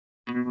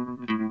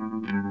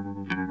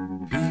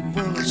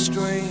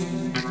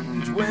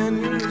strange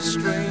when you're a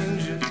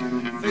stranger.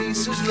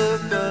 Faces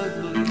look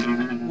ugly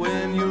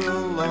when you're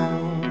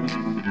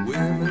alone.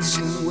 Women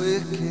seem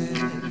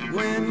wicked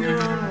when you're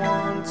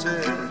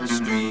unwanted.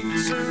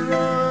 Streets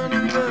are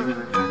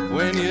uneven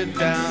when you're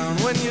down,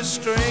 when you're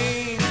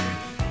strange.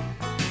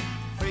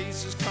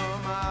 Faces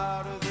come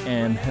out of the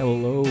And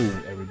hello,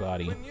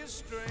 everybody.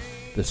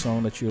 The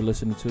song that you're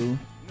listening to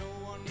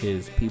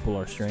is People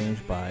Are Strange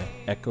by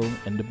Echo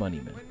and the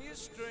Bunnymen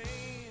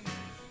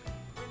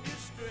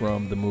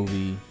from the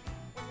movie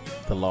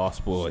The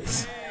Lost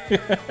Boys. You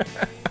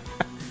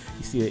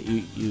see that?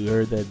 You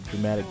heard that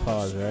dramatic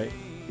pause, right?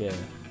 Yeah.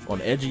 On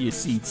the edge of your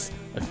seats.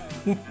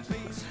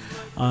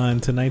 On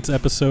tonight's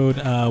episode,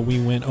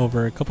 we went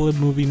over a couple of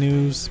movie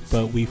news,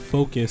 but we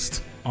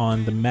focused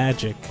on the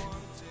magic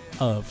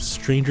of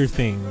Stranger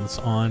Things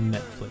on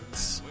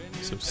Netflix.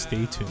 So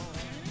stay tuned.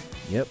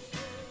 Yep.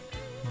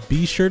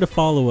 Be sure to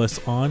follow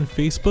us on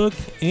Facebook,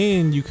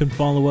 and you can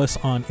follow us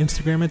on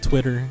Instagram and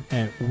Twitter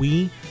at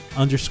we_Saint_it,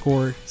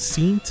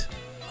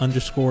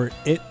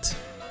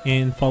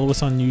 and follow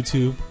us on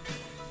YouTube.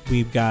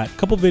 We've got a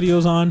couple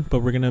videos on, but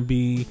we're going to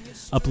be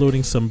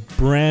uploading some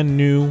brand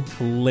new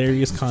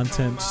hilarious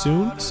content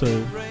soon, so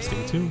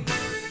stay tuned.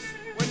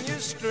 when you're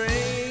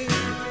strange.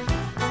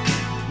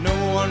 No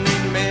one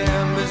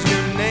remembers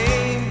your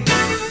name.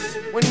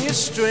 When you're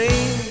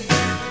strange,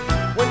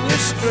 when you're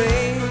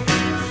strange,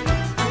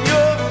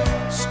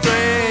 you're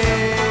strange.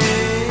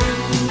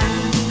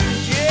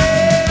 Yeah.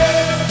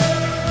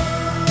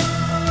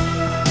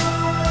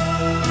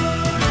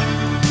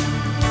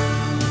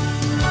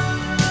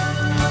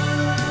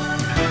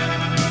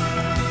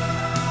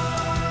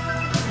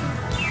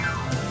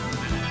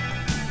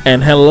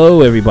 And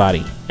hello,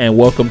 everybody, and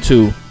welcome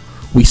to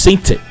We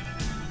Synced It.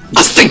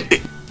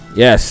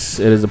 Yes,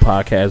 it is a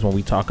podcast when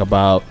we talk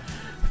about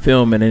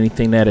film and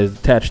anything that is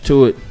attached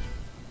to it.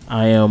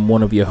 I am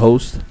one of your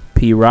hosts,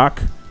 P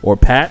Rock or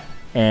Pat,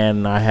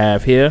 and I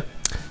have here,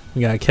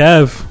 We got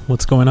Kev.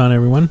 What's going on,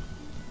 everyone?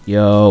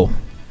 yo,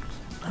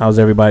 how's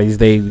everybody's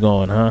day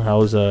going, huh?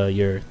 How's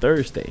your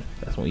Thursday?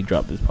 That's when we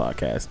drop this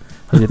podcast.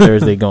 How's your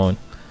Thursday going?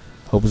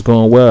 Hope it's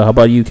going well. How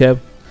about you, Kev?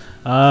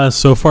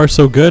 So far,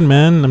 so good,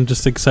 man. I'm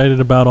just excited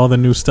about all the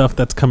new stuff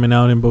that's coming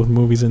out in both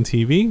movies and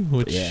TV,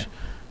 which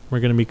we're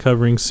going to be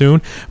covering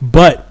soon.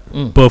 But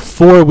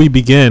before we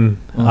begin,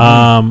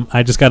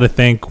 I just got to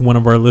thank one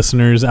of our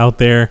listeners out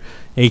there,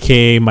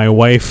 a.k.a. my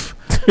wife,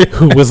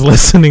 who was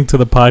listening to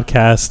the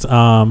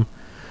podcast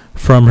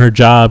from her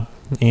job.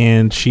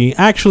 And she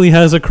actually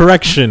has a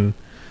correction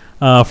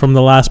from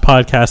the last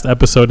podcast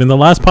episode. In the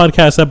last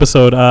podcast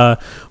episode,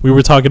 we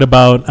were talking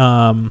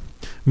about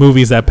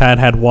movies that Pat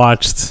had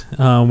watched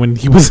when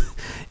he was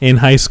in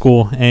high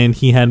school, and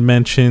he had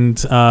mentioned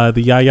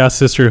the Yaya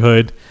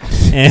Sisterhood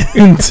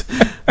and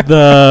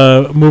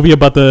the movie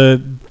about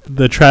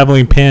the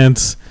traveling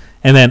pants,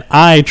 and then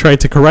I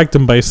tried to correct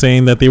him by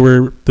saying that they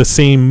were the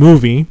same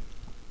movie,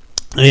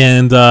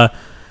 and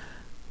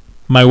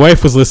my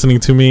wife was listening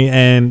to me,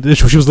 and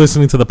she was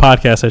listening to the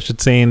podcast, I should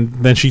say, and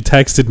then she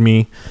texted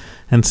me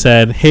and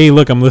said, "Hey,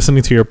 look, I'm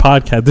listening to your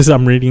podcast."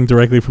 I'm reading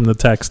directly from the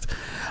text.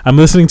 "I'm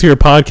listening to your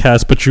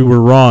podcast, but you were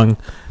wrong.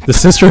 The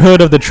Sisterhood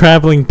of the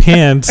Traveling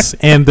Pants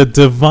and The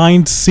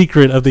Divine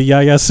Secret of the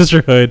Yaya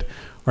Sisterhood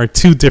are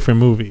two different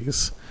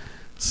movies."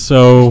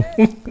 So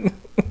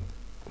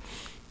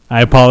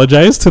I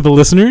apologize to the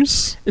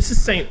listeners. It's the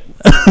same.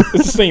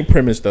 It's the same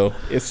premise, though.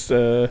 It's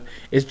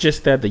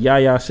just that the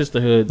Yaya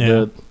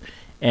Sisterhood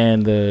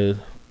and the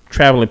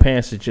Traveling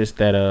Pants is just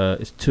that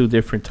it's two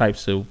different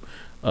types of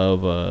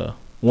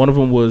one of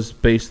them was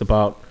based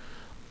about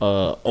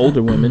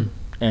older women,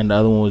 and the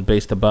other one was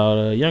based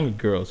about younger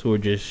girls who were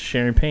just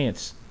sharing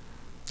pants.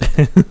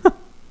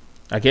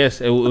 I guess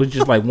it was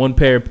just like one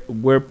pair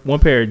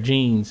of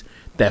jeans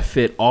that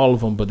fit all of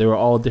them, but they were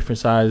all different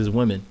sizes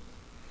women.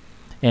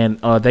 And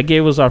that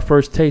gave us our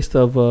first taste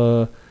of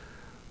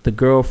the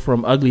girl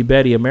from Ugly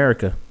Betty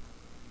America,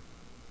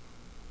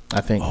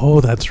 I think. Oh,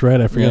 that's right.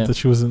 I forgot that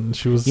she was in.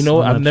 She was. You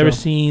know, I've never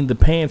seen the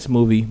Pants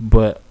movie,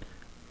 but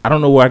I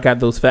don't know where I got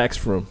those facts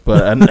from.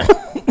 But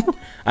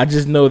I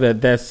just know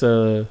that's.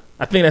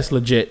 I think that's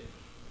legit.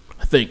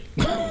 I think.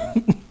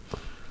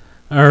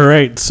 All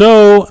right,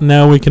 so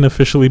now we can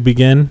officially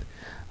begin.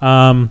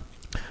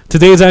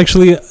 Today is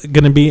actually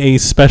going to be a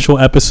special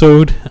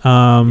episode.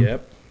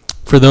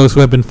 For those who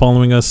have been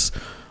following us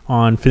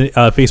on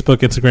Facebook,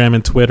 Instagram,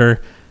 and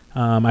Twitter,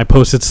 I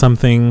posted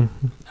something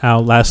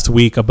out last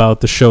week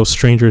about the show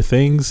Stranger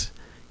Things.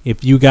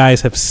 If you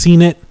guys have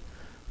seen it,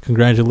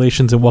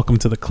 congratulations and welcome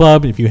to the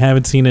club. If you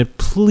haven't seen it,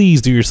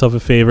 please do yourself a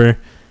favor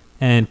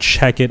and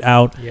check it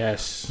out.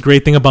 Yes.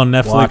 Great thing about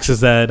Netflix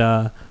is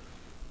that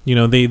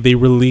they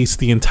release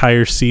the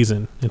entire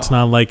season. It's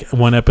not like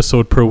one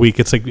episode per week.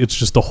 It's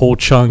just a whole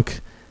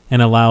chunk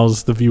and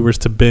allows the viewers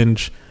to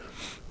binge.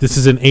 This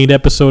is an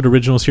 8-episode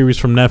original series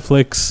from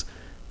Netflix,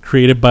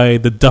 created by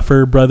the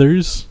Duffer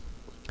Brothers.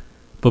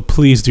 But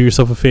please do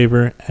yourself a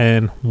favor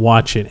and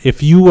watch it.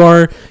 If you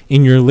are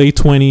in your late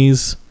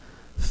 20s,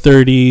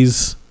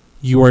 30s,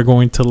 you are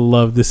going to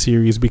love the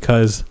series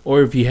because...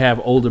 Or if you have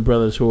older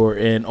brothers who are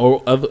in,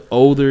 or other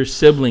older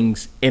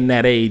siblings in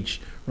that age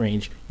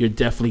range, you're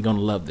definitely going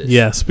to love this.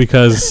 Yes,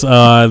 because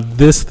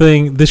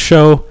this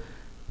show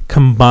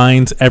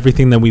combines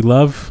everything that we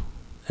love,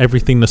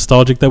 everything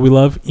nostalgic that we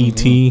love,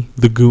 E.T.,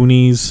 The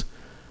Goonies,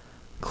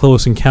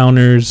 Close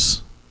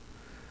Encounters,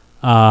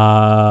 what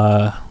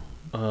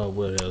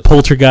else?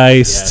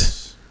 Poltergeist... Yes.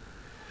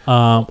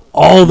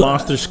 All the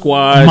Monster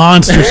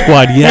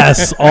Squad,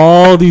 yes,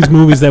 all these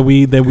movies that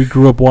we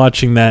grew up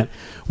watching that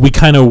we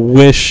kind of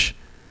wish,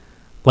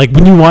 like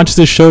when you watch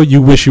this show,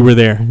 you wish you were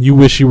there. You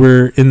wish you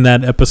were in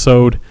that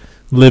episode,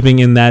 living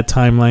in that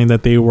timeline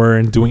that they were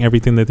and doing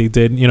everything that they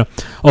did. You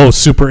know,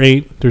 Super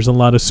 8. There's a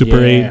lot of Super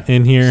 8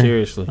 in here.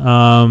 Seriously,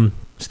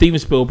 Steven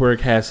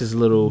Spielberg has his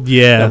little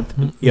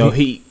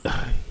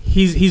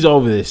He's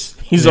over this.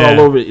 He's all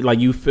over it. Like,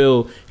 you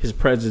feel his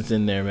presence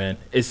in there, man.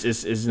 It's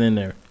in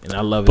there, and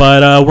I love it.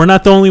 But we're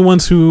not the only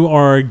ones who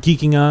are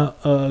geeking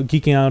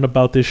out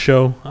about this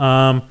show.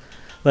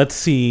 Let's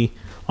see.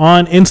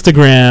 On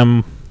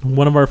Instagram,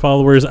 one of our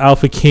followers,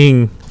 Alpha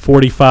King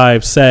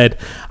 45, said,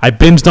 "I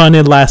binged on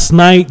it last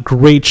night.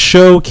 Great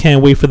show.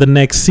 Can't wait for the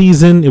next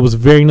season. It was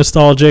very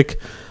nostalgic."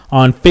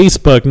 On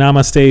Facebook,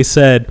 Namaste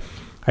said,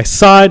 "I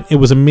saw it. It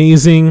was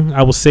amazing.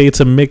 I will say it's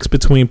a mix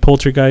between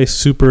Poltergeist,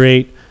 Super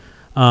 8,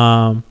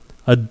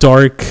 a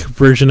dark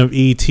version of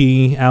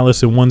E.T.,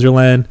 Alice in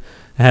Wonderland.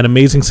 It had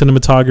amazing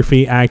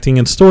cinematography, acting,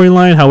 and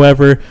storyline.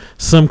 However,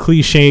 some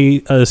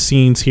cliche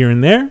scenes here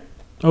and there.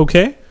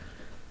 Okay.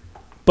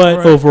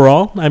 But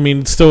overall, I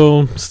mean,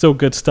 still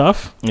good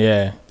stuff."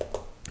 Yeah.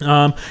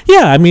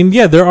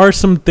 There are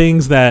some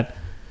things that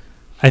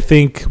I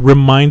think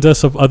remind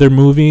us of other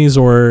movies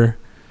or...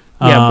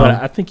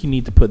 but I think you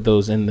need to put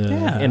those in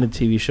the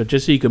TV show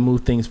just so you can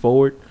move things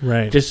forward.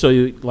 Right. Just so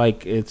you,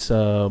 like, it's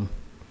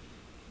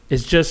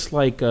just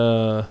like,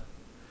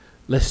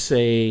 let's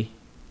say,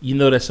 you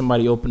know that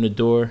somebody opened the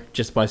door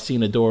just by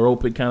seeing the door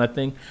open kind of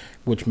thing,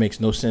 which makes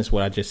no sense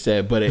what I just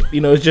said. But,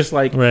 it's just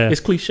like,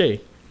 it's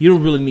cliche. You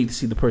don't really need to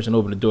see the person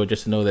open the door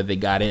just to know that they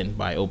got in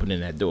by opening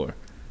that door.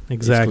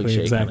 Exactly, it's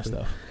cliche kind of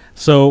stuff.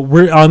 So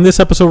on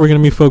this episode, we're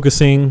going to be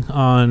focusing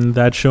on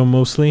that show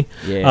mostly.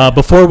 Yeah.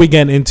 Before we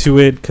get into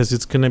it, because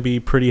it's going to be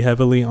pretty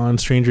heavily on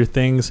Stranger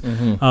Things,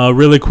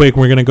 really quick,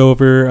 we're going to go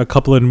over a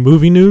couple of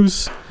movie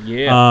news.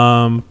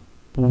 Yeah.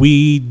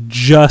 We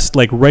just,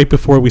 like, right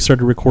before we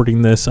started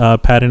recording this,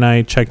 Pat and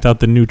I checked out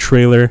the new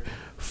trailer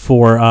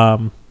for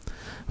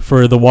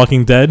The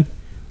Walking Dead.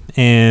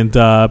 And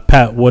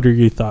Pat, what are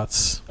your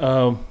thoughts?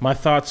 My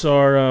thoughts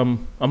are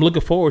I'm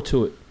looking forward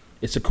to it.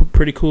 It's a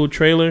pretty cool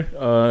trailer.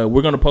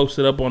 We're going to post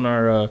it up on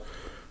our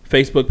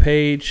Facebook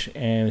page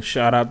and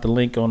shout out the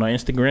link on our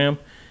Instagram.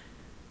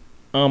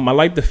 I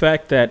like the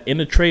fact that in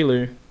the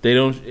trailer, they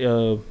don't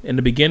in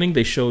the beginning,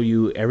 they show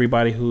you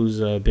everybody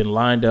who's been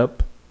lined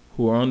up,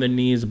 who are on their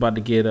knees about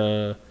to get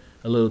a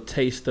little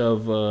taste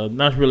of,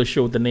 not really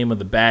sure what the name of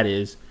the bat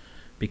is,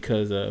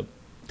 because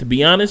to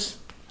be honest,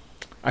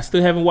 I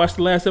still haven't watched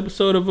the last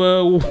episode of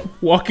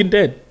Walking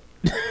Dead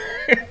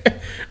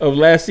of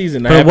last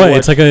season. But what?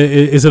 It's like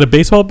is it a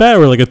baseball bat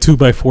or like a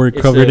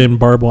 2x4 covered in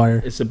barbed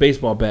wire? It's a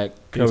baseball bat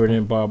covered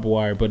in barbed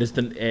wire, but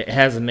it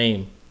has a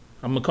name.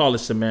 I'm gonna call it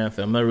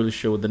Samantha. I'm not really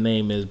sure what the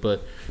name is,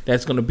 but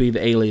that's gonna be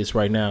the alias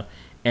right now.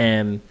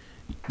 And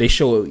they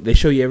show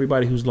you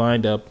everybody who's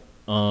lined up.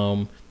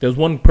 There's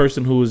one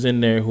person who was in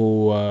there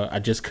who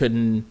I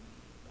couldn't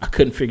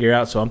figure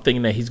out, so I'm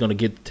thinking that he's gonna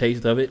get the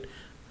taste of it.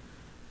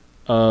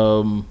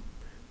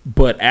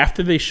 But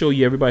after they show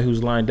you everybody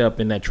who's lined up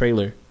in that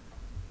trailer,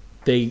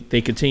 they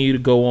continue to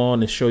go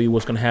on and show you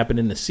what's going to happen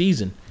in the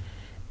season.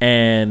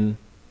 And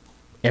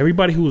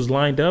everybody who was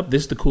lined up,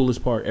 this is the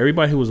coolest part,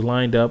 everybody who was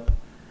lined up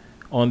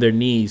on their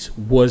knees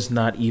was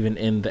not even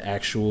in the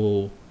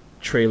actual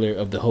trailer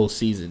of the whole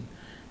season.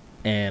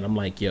 And I'm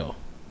like, yo,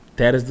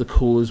 that is the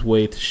coolest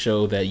way to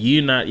show that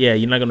you're not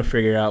going to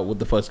figure out what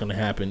the fuck's going to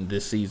happen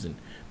this season,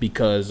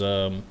 because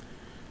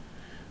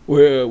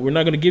we're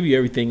not going to give you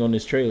everything on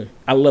this trailer.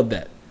 I love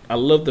that. I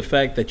love the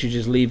fact that you're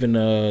just leaving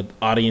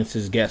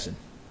audiences guessing.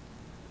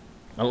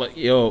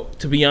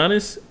 To be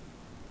honest,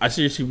 I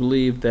seriously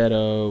believe that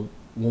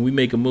when we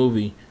make a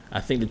movie, I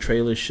think the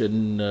trailer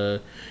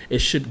it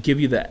should give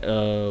you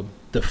the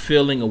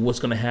feeling of what's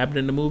going to happen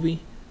in the movie,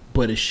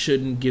 but it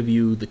shouldn't give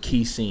you the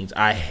key scenes.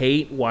 I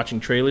hate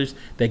watching trailers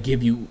that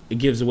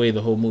gives away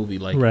the whole movie.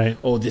 Like, right.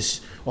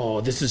 This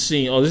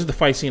is the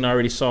fight scene I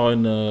already saw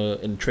in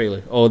the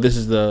trailer. Oh, this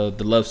is the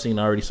love scene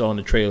I already saw in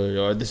the trailer.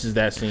 Or this is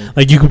that scene.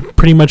 Like, you can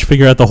pretty much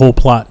figure out the whole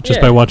plot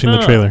just by watching the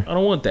trailer. I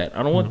don't want that.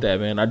 I don't want that,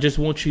 man. I just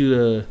want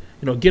you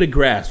to, get a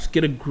grasp,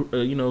 get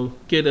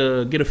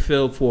a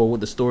feel for what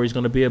the story's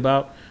going to be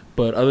about.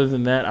 But other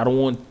than that, I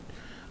want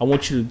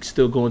you to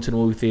still go into the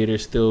movie theater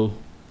still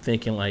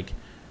thinking like,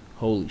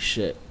 holy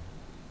shit,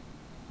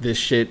 this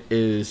shit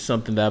is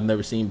something that I've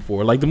never seen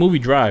before. Like the movie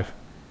Drive.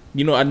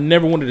 I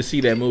never wanted to see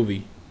that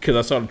movie because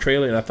I saw the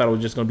trailer and I thought it was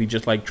just going to be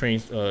just like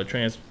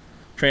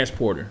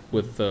Transporter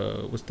with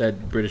what's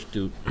that British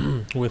dude?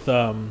 With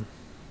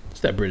It's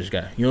that British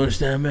guy. You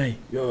understand me?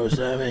 You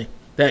understand me?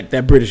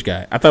 That British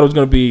guy. I thought it was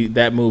gonna be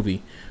that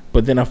movie,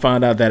 but then I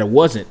found out that it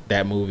wasn't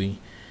that movie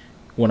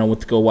when I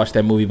went to go watch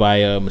that movie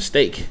by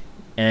mistake,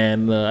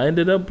 and I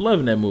ended up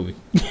loving that movie.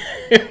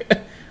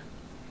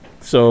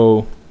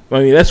 So,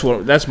 I mean,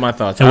 that's my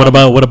thoughts. And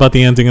what about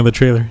the ending of the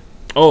trailer?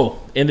 Oh,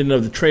 ending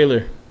of the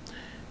trailer.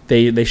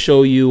 They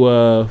show you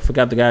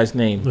forgot the guy's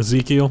name.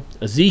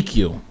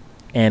 Ezekiel,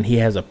 and he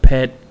has a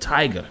pet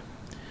tiger.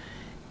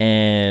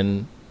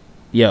 And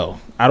yo,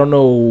 I don't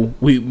know.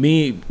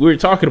 We were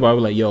talking about,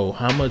 we're like, yo,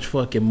 how much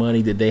fucking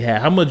money did they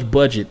have? How much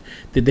budget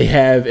did they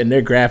have in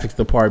their graphics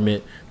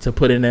department to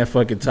put in that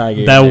fucking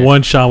tiger? That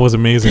one shot was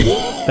amazing.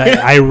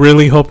 I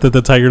really hope that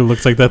the tiger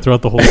looks like that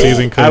throughout the whole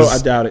season. I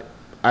doubt it.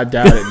 I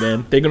doubt it,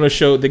 man. They're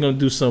gonna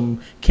do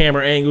some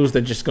camera angles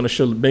that just gonna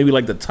show maybe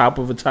like the top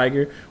of a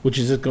tiger, which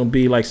is just gonna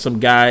be like some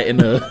guy in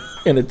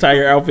a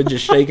tiger outfit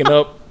just shaking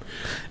up.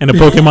 In a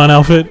Pokemon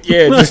outfit?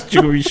 Yeah, just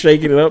gonna be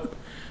shaking it up.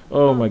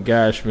 Oh my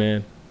gosh,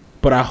 man.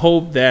 But I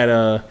hope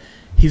that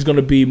he's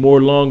gonna be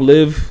more long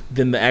lived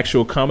than the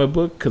actual comic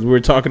book, because we were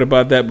talking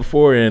about that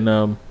before, and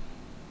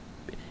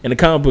in the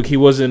comic book he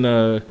wasn't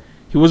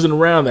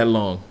around that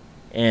long,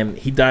 and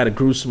he died a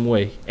gruesome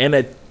way, and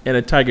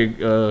a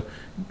tiger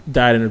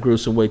died in a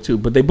gruesome way too.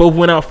 But they both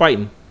went out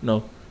fighting.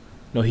 No,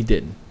 he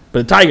didn't.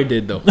 But the tiger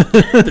did though.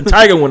 The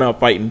tiger went out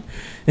fighting.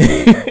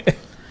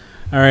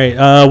 All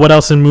right. What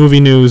else in movie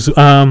news?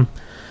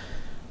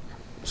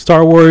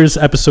 Star Wars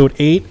Episode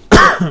 8.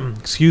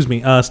 Excuse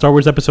me. Star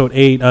Wars Episode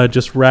 8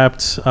 just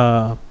wrapped.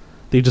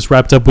 They just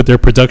wrapped up with their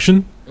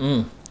production,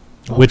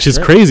 which is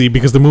crazy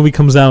because the movie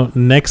comes out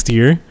next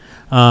year.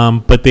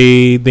 But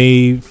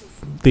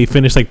they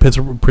finished like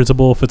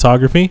principal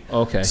photography.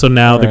 Okay. So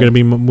now they're going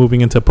to be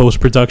moving into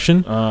post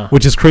production,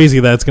 which is crazy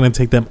that it's going to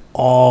take them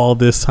all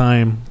this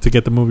time to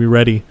get the movie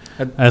ready,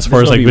 as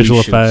far as like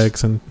visual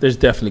effects. And there's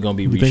definitely going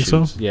to be reshoots. You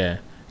think so? Yeah,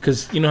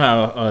 because you know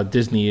how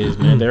Disney is,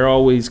 man. They're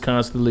always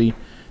constantly,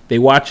 they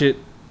watch it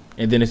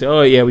and then they say,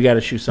 oh yeah, we got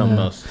to shoot something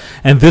else.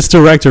 And this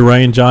director,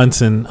 Rian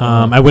Johnson,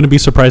 I wouldn't be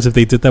surprised if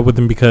they did that with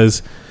him,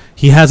 because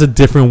he has a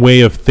different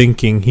way of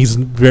thinking. He's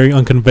very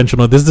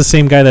unconventional. This is the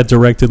same guy that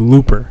directed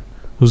Looper,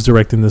 who's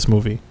directing this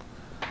movie.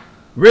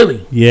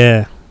 Really?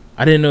 Yeah.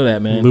 I didn't know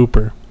that, man.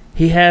 Looper.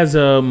 He has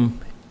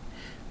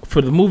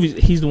for the movies,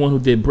 he's the one who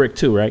did Brick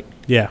too, right?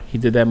 Yeah. He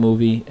did that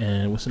movie,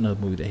 and what's another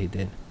movie that he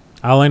did?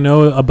 All I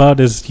know about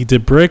is he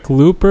did Brick,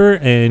 Looper,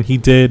 and he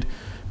did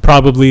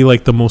probably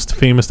like the most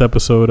famous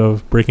episode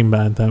of Breaking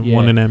Bad that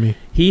won an Emmy.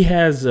 He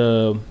has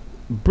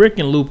Brick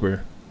and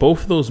Looper.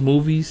 Both of those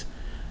movies,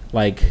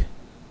 like,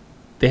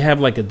 they have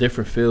like a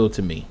different feel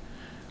to me.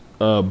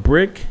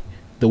 Brick,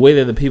 the way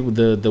that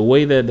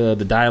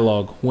the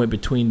dialogue went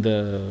between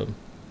the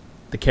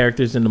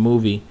characters in the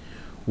movie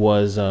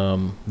was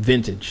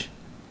vintage.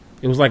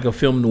 It was like a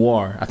film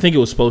noir. I think it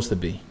was supposed to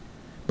be,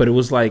 but it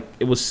was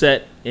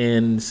set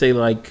in, say,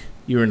 like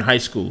you're in high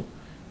school.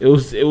 It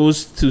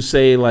was to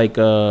say like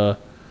I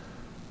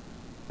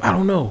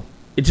don't know.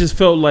 It just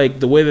felt like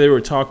the way they were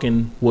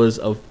talking was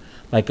of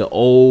like an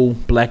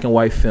old black and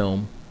white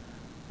film,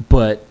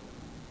 but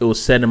it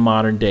was set in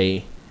modern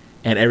day,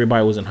 and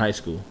everybody was in high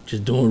school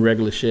just doing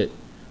regular shit.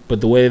 But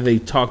the way they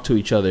talked to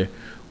each other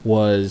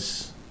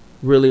was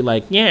really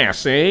like, yeah,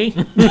 see,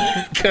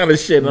 kind of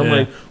shit. And I'm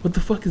like, what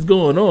the fuck is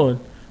going on?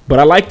 But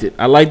I liked it.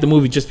 I liked the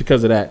movie just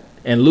because of that.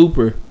 And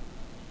Looper,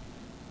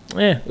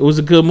 it was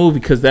a good movie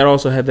because that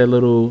also had that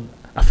little.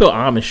 I felt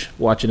Amish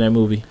watching that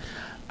movie.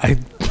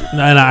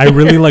 I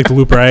really liked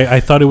Looper. I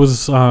thought it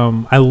was.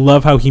 I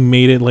love how he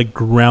made it like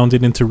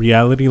grounded into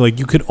reality. Like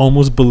you could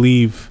almost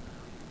believe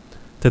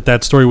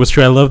that story was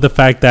true. I love the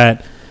fact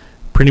that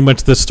pretty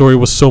much the story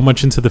was so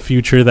much into the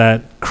future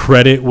that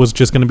credit was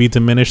just going to be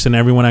diminished, and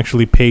everyone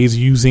actually pays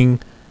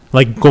using,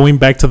 like, going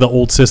back to the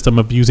old system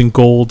of using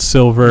gold,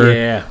 silver.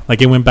 Yeah.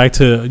 Like it went back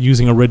to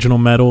using original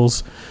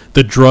metals.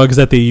 The drugs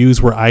that they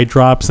use were eye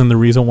drops, and the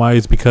reason why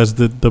is because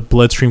the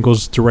bloodstream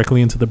goes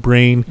directly into the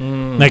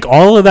brain. Like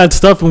all of that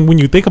stuff, and when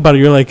you think about it,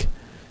 you're like,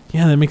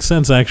 yeah, that makes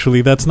sense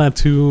actually. That's not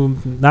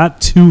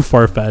too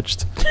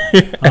far-fetched.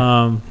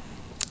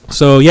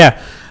 So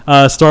yeah.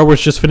 Star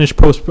Wars just finished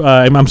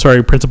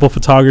principal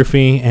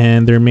photography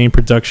and their main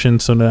production,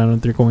 so now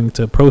they're going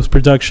to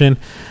post-production.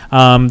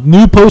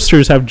 New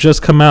posters have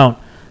just come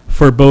out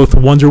for both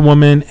Wonder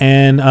Woman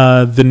and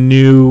the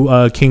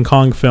new King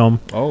Kong film.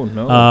 Oh,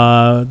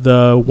 no.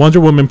 The Wonder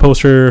Woman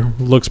poster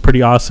looks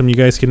pretty awesome. You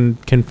guys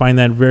can find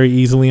that very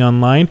easily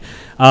online.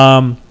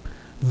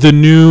 The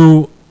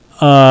new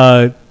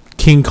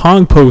King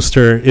Kong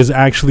poster is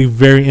actually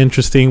very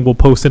interesting. We'll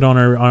post it on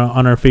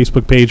our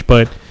Facebook page,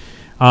 but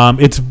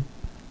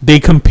they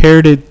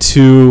compared it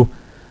to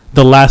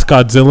the last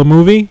Godzilla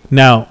movie.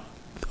 Now,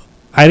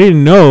 I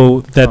didn't know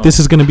that this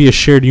is going to be a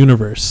shared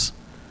universe.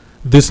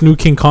 This new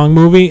King Kong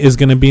movie is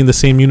going to be in the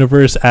same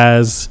universe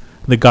as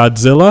the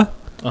Godzilla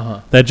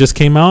that just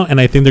came out, and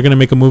I think they're going to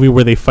make a movie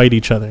where they fight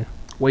each other.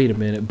 Wait a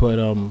minute, but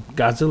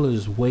Godzilla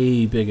is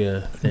way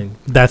bigger thing.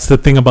 That's the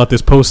thing about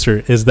this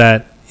poster, is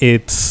that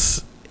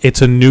it's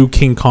it's a new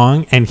King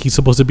Kong, and he's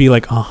supposed to be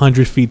like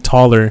 100 feet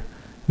taller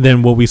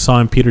than what we saw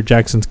in Peter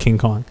Jackson's King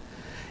Kong.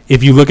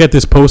 If you look at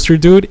this poster,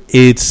 dude,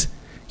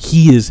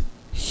 he is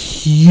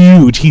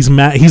huge. He's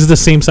the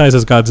same size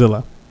as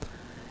Godzilla.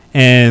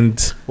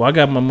 And well, I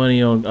got my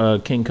money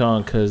on King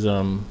Kong because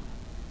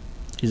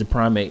he's a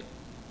primate,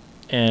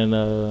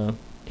 and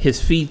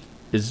his feet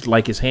is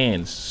like his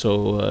hands.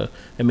 So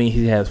I mean,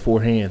 he has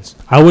 4 hands.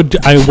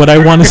 What I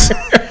want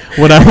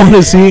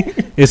to see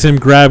is him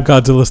grab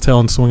Godzilla's tail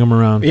and swing him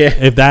around. Yeah.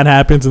 If that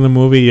happens in the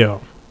movie,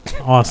 yo,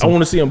 awesome. I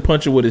want to see him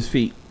punch it with his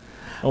feet.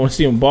 I want to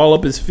see him ball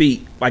up his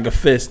feet like a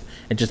fist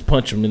and just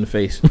punch him in the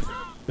face.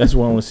 That's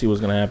what I want to see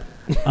what's gonna happen.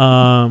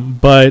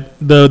 But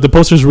the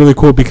poster is really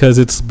cool because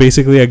it's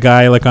basically a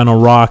guy like on a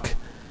rock.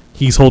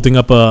 He's holding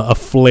up a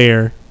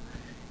flare,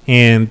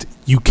 and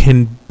you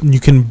can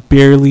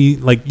barely,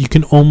 like, you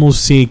can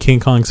almost see King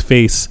Kong's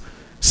face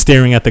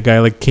staring at the guy.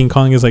 Like King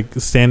Kong is like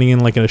standing in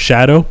like a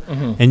shadow,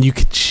 and you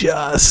could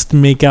just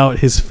make out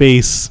his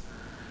face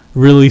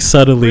really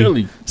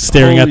subtly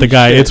staring at the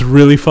guy. Shit. It's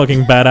really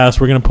fucking badass.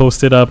 We're gonna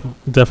post it up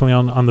definitely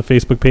on the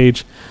Facebook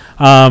page.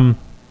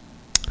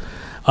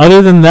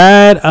 Other than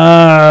that,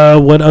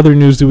 what other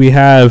news do we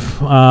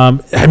have?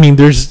 I mean,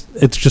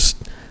 it's just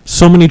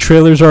so many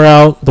trailers are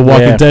out. The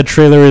Walking Dead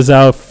trailer is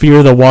out.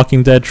 Fear the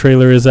Walking Dead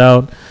trailer is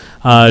out.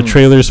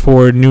 Trailers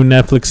for new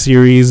Netflix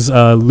series,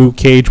 Luke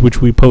Cage,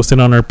 which we posted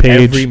on our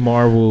page. Every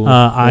Marvel,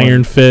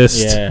 Iron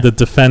Fist, The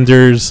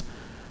Defenders.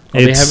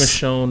 They haven't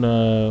shown.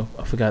 I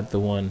forgot the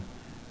one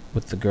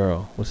with the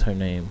girl. What's her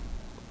name?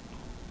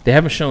 They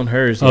haven't shown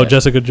hers. Oh, yet.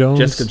 Jessica Jones.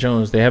 Jessica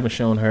Jones. They haven't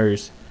shown her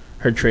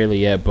trailer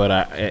yet, but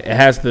it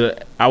has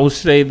the. I would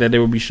say that they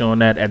will be showing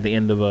that at the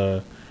end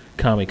of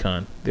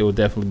Comic-Con. They will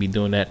definitely be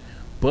doing that.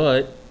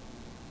 But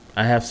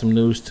I have some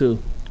news too.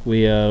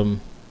 They're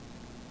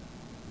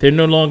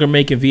no longer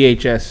making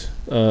VHS.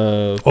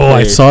 Players.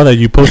 I saw that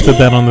you posted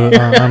that on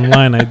the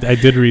online. I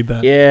did read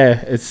that.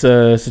 Yeah, it's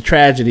a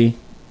tragedy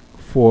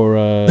for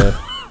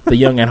the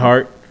young at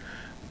heart.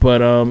 But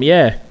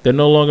they're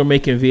no longer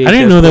making VHS. I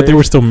didn't know that they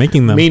were still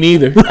making them. Me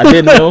neither. I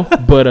didn't know.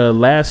 But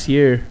last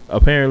year,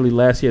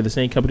 the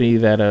same company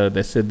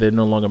that said they're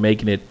no longer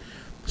making it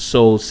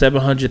sold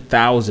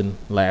 700,000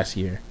 last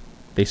year.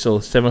 They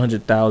sold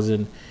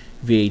 700,000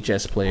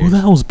 VHS players. Who the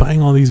hell was buying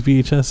all these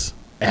VHS?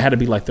 It had to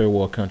be like third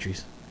world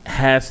countries. It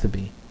has to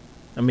be.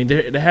 I mean,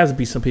 there has to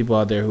be some people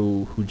out there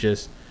who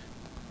just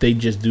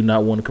do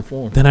not want to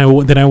conform. Then I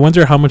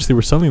wonder how much they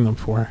were selling them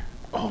for.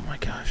 Oh my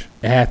gosh!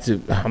 It had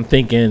to. I'm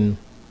thinking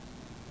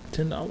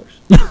 $10.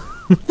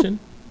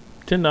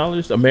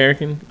 $10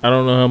 American. I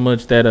don't know how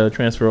much that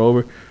transfer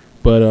over,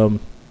 but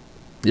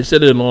they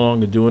said they're no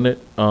longer doing it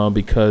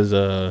because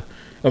I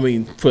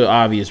mean, for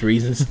obvious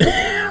reasons.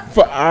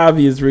 For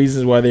obvious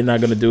reasons why they're not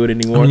going to do it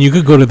anymore. I mean, you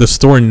could go to the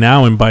store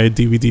now and buy a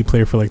DVD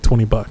player for like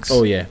 $20.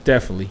 Oh yeah,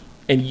 definitely.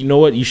 And you know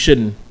what? You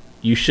shouldn't.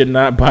 You should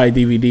not buy a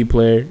DVD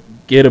player.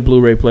 Get a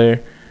Blu-ray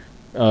player.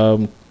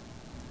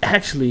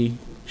 Actually,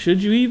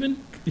 should you even?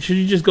 Should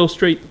you just go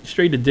straight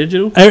to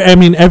digital? I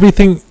mean,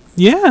 everything.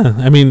 Yeah.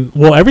 I mean,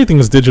 well, everything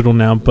is digital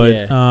now,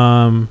 but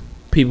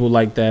people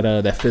like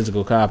that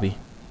physical copy.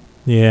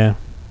 Yeah.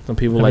 Some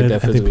people like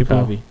that physical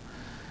copy.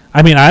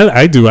 I mean,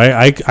 I do.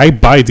 I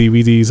buy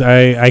DVDs.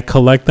 I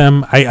collect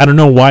them. I don't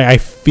know why I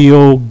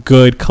feel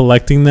good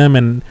collecting them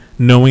and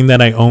knowing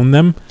that I own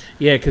them.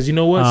 Yeah, because you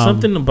know what?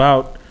 Something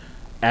about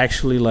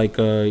actually like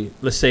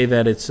let's say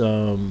that it's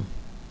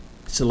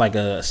like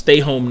a stay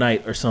home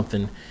night or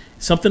something.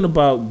 Something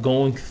about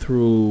going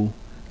through,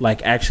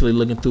 like actually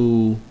looking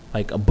through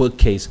like a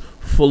bookcase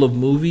full of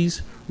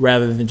movies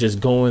rather than just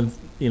going,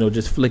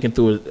 just flicking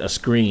through a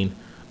screen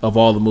of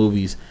all the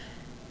movies.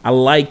 I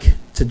like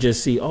to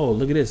just see, oh,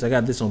 look at this. I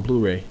got this on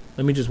Blu-ray.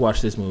 Let me just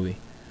watch this movie.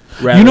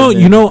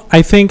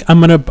 I think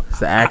I'm going to... It's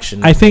the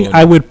action. I think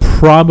I would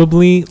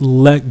probably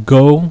let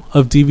go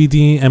of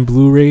DVD and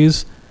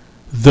Blu-rays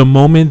the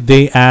moment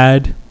they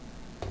add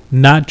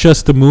not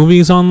just the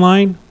movies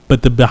online,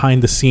 but the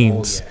behind the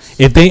scenes. Oh, yes.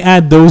 If they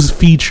add those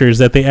features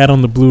that they add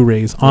on the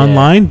Blu-rays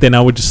online, then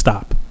I would just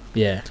stop.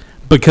 Yeah.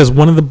 Because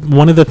one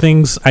of the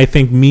things I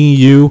think me,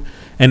 you,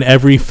 and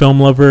every film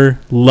lover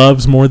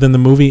loves more than the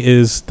movie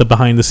is the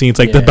behind the scenes.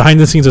 Like the behind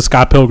the scenes of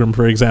Scott Pilgrim,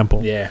 for example,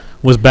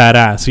 was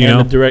badass. You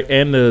know,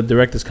 the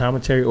director's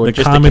commentary or the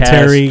just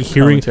commentary, the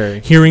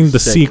cast hearing the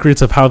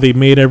secrets of how they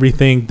made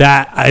everything.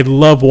 That I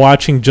love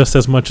watching just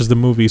as much as the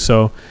movie.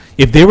 So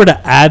if they were to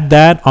add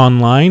that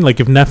online, like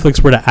if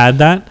Netflix were to add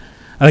that,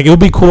 like it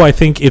would be cool. I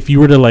think if you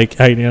were to like,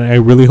 I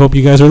really hope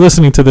you guys are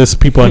listening to this,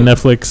 people on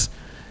Netflix,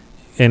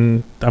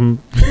 and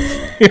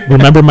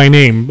remember my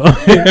name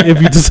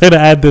if you decide to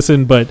add this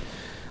in, but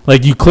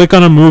like you click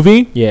on a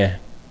movie,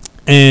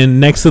 and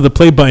next to the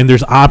play button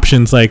there's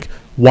options like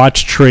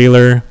watch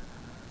trailer,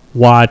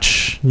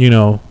 watch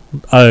behind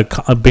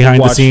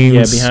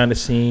the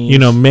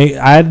scenes, may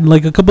add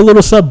like a couple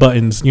little sub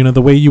buttons,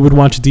 the way you would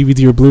watch a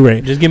DVD or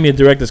Blu-ray. Just give me a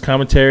director's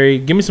commentary,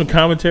 give me some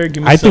commentary,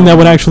 I think that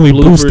would actually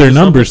boost their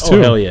numbers too.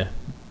 Oh hell yeah,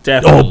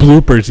 definitely. Oh,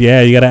 bloopers,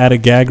 you gotta add a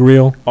gag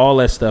reel, all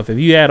that stuff. If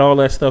you add all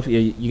that stuff,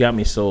 you got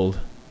me sold.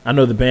 I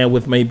know the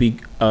bandwidth may be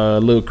a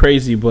little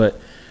crazy, but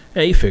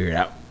hey, you figure it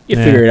out. You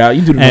figure it out.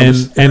 You do the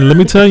numbers. And let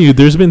me tell you,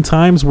 there's been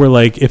times where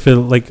like if it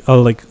like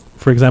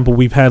for example,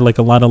 we've had like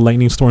a lot of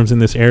lightning storms in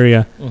this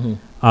area,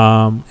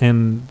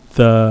 and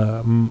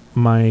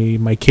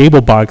my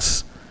cable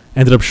box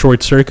ended up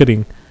short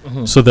circuiting,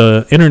 so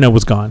the internet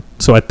was gone.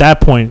 So at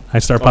that point, I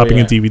start popping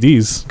in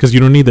DVDs because you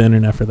don't need the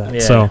internet for that.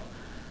 Yeah. So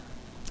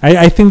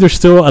I think there's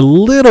still a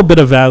little bit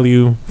of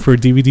value for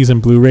DVDs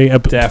and Blu-ray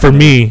for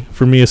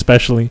me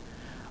especially.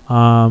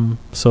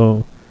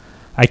 So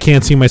I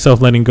can't see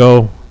myself letting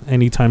go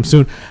anytime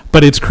soon.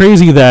 But it's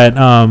crazy that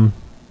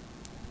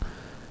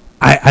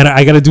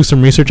I got to do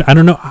some research. I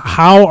don't know,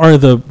 how are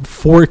the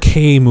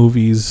 4K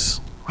movies?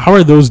 How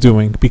are those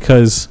doing?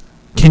 Because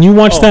can you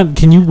watch that?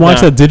 Can you watch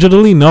that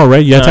digitally? No,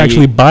 right? You have to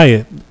actually buy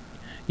it.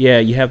 Yeah,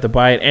 you have to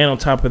buy it, and on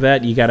top of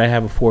that, you gotta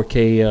have a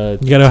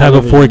 4K. You gotta have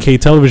a 4K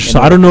television.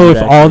 So I don't know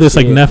if all this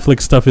like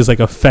Netflix stuff is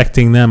like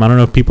affecting them. I don't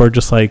know if people are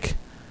just like,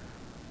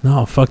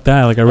 no, fuck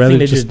that. Like I think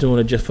they're just doing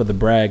it just for the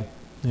brag.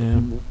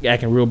 Yeah,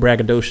 acting real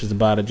braggadocious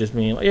about it, just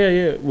being like,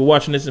 yeah, we're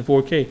watching this in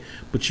 4K,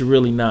 but you're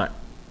really not.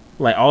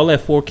 Like all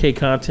that 4K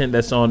content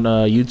that's on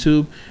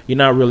YouTube, you're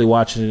not really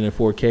watching it in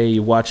 4K.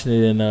 You're watching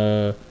it in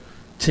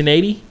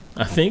 1080,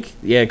 I think.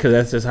 Yeah, because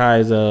that's as high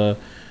as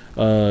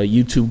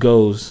YouTube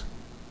goes.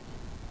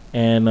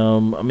 And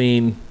I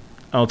mean,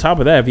 on top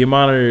of that, if your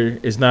monitor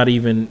is not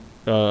even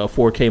a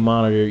 4K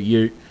monitor,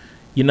 you're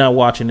not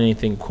watching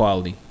anything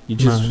quality. You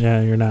just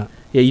you're not.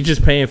 Yeah, you're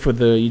just paying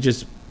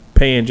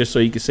just so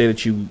you can say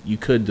that you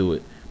could do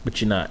it,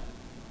 but you're not.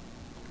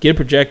 Get a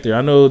projector.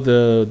 I know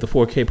the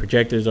 4K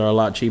projectors are a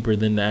lot cheaper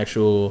than the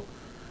actual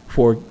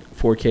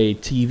 4K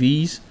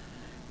TVs.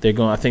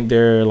 I think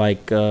they're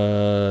like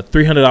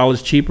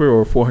 $300 cheaper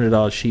or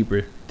 $400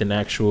 cheaper than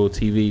actual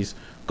TVs.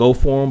 Go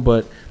for them,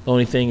 but the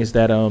only thing is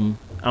that I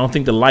don't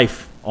think the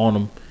life on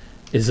them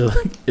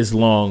is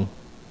long.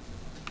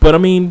 But I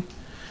mean,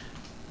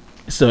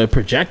 it's a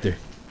projector.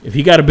 If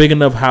you got a big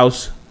enough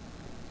house,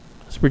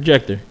 it's a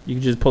projector. You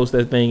can just post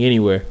that thing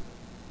anywhere.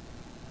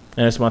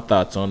 And that's my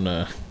thoughts on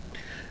the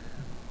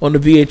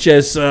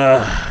VHS.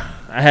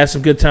 I had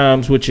some good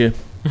times with you.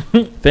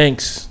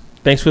 Thanks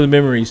for the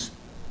memories.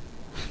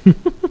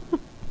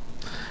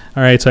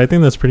 All right, so I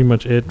think that's pretty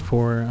much it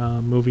for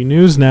movie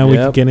news. Now we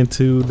can get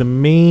into the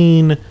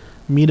main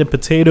meat and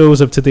potatoes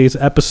of today's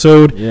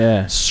episode.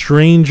 Yeah,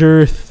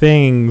 Stranger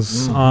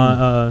Things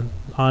on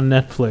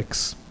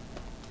Netflix.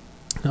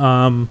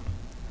 I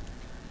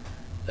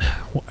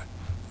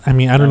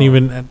mean, I don't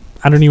even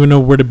know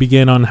where to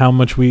begin on how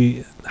much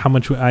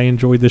I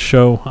enjoyed this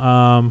show.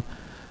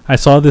 I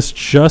saw this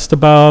just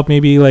about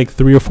maybe like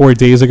 3 or 4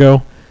 days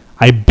ago.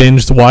 I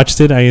watched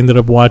it. I ended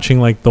up watching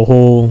like the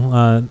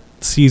whole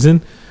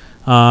season.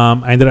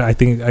 I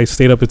think I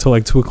stayed up until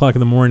like 2:00 in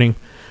the morning,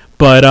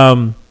 but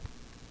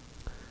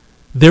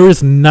there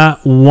is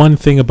not one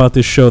thing about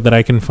this show that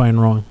I can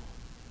find wrong.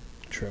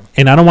 True.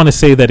 And I don't want to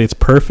say that it's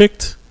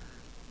perfect.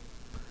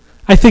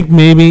 I think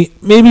maybe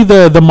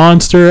the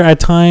monster at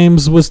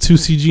times was too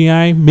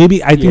CGI.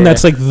 I think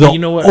that's like the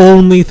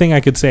only thing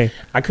I could say.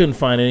 I couldn't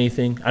find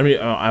anything. I mean,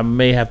 I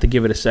may have to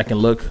give it a second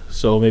look,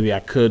 so maybe I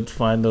could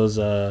find those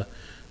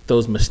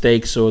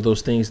mistakes or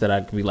those things that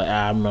I could be like,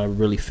 I'm not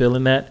really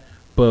feeling that.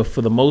 But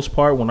for the most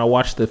part, when I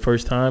watched it the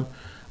first time,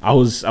 I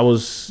was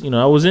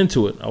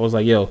into it. I was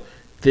like, yo,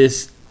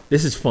 this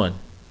is fun.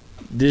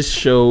 This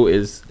show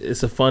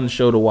it's a fun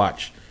show to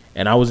watch,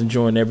 and I was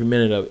enjoying every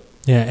minute of it.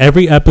 Yeah,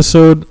 every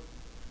episode,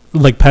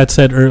 like Pat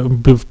said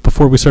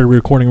before we started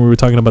recording, we were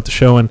talking about the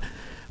show, and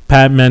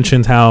Pat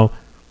mentioned how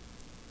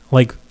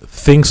like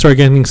things start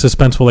getting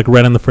suspenseful like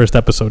right in the first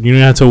episode. You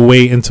don't have to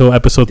wait until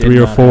episode 3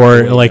 or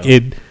 4. Like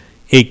it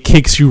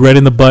kicks you right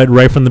in the butt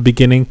right from the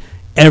beginning.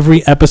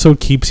 Every episode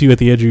keeps you at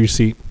the edge of your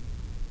seat.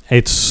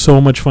 It's so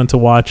much fun to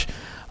watch.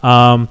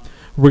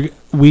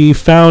 We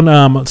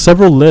found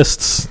several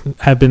lists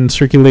have been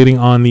circulating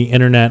on the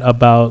internet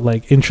about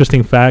like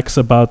interesting facts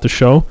about the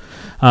show.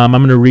 I'm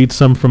going to read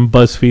some from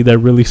BuzzFeed that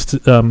really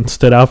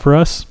stood out for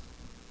us.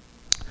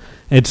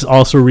 It's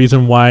also a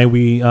reason why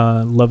we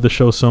love the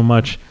show so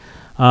much.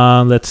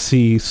 Let's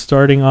see.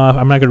 Starting off,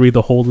 I'm not going to read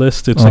the whole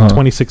list. It's like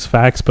 26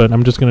 facts, but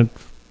I'm just going to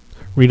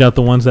read out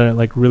the ones that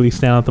like really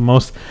stand out the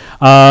most.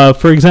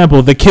 For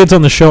example, the kids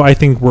on the show I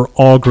think were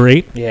all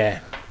great.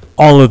 Yeah.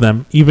 All of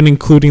them, even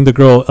including the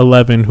girl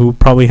 11, who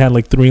probably had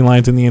like 3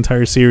 lines in the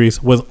entire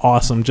series, was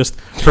awesome. Just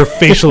her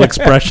facial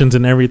expressions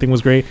and everything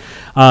was great.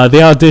 They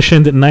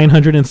auditioned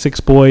 906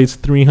 boys,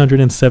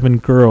 307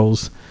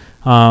 girls,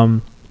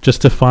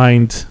 just to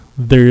find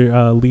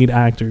their lead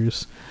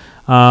actors.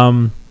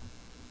 What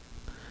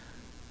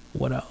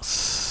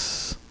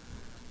else?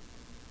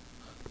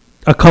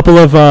 A couple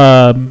of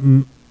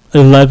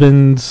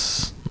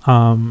 11's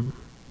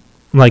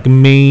like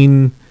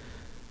main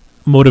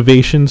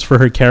motivations for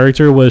her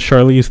character was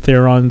Charlize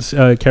Theron's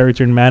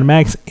character in Mad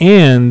Max,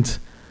 and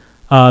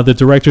the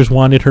directors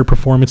wanted her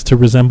performance to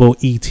resemble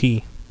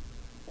E.T.,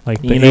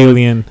 like the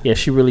alien. Yeah,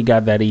 she really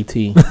got that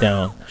E.T.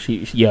 down.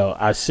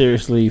 I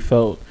seriously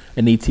felt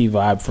an E.T.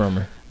 vibe from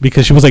her.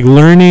 because she was like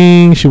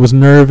learning, she was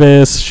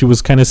nervous, she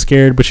was kind of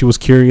scared, but she was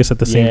curious at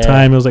the same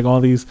time. It was like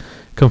all these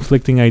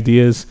conflicting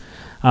ideas.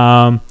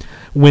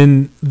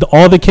 When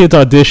all the kids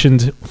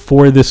auditioned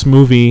for this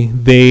movie,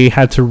 they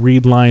had to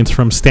read lines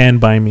from Stand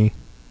By Me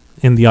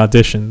in the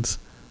auditions,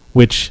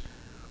 which,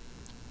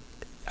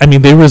 I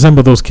mean, they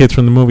resemble those kids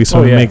from the movie,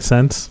 so it makes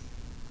sense.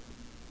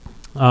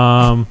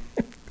 Let's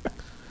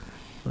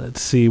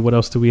see, what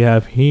else do we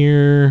have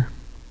here?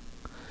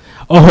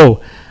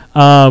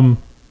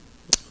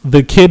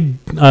 The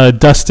kid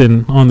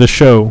Dustin on the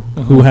show,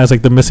 who has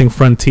like the missing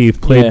front teeth,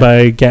 played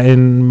by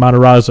Gaten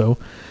Matarazzo.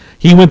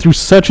 He went through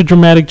such a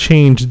dramatic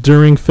change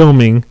during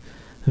filming,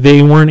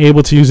 they weren't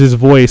able to use his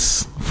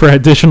voice for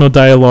additional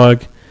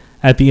dialogue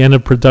at the end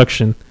of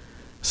production.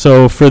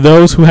 So for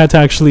those who had to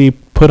actually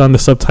put on the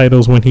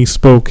subtitles when he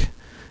spoke,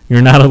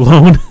 you're not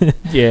alone.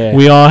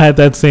 We all had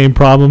that same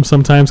problem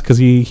sometimes, because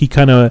he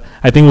kind of,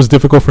 I think it was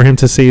difficult for him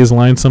to say his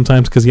lines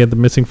sometimes because he had the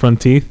missing front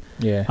teeth.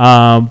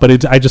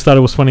 But I just thought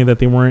it was funny that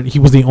he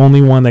was the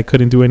only one that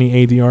couldn't do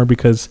any ADR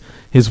because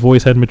his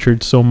voice had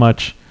matured so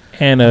much.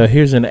 And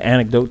here's an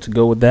anecdote to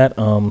go with that.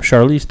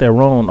 Charlize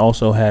Theron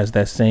also has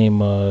that same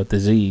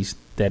disease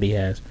that he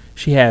has.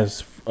 She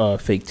has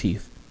fake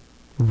teeth.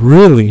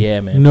 Really?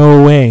 Yeah, man.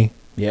 No way.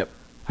 Yep.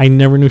 I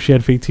never knew she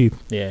had fake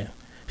teeth. Yeah.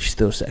 She's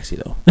still sexy,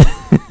 though.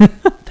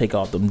 Take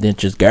off them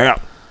dentures, girl.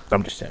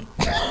 I'm just saying.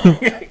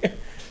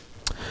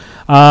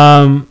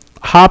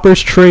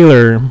 Hopper's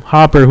trailer.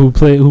 Hopper,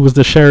 who was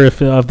the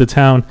sheriff of the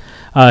town,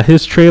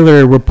 his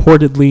trailer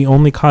reportedly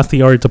only cost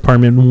the art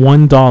department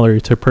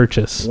 $1 to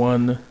purchase.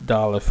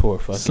 $1 for a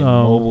fucking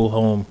mobile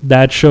home.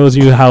 That shows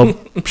you how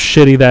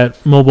shitty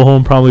that mobile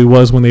home probably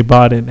was when they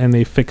bought it and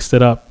they fixed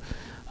it up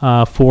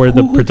for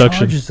the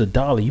production. Who charges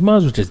 $1? You might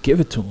as well just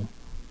give it to them.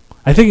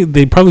 I think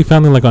they probably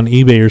found it like on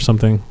eBay or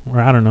something, or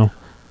I don't know.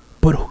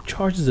 But who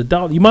charges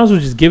 $1? You might as well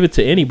just give it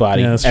to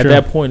anybody. At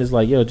that point, it's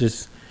like, yo,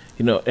 just,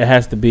 it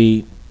has to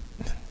be.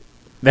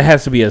 There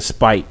has to be a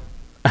spite.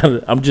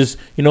 I'm just,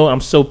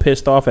 I'm so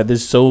pissed off at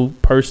this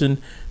person,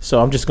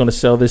 so I'm just gonna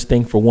sell this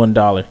thing for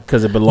 $1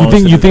 because it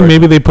belongs. You think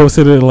maybe they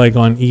posted it like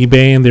on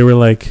eBay and they were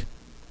like,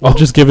 "I'll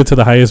just give it to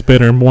the highest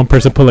bidder." And one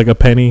person put like a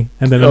penny,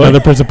 and then another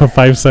person put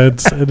 5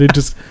 cents, and it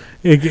just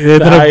the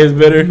highest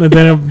bidder, and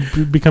then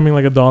it becoming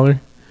like $1.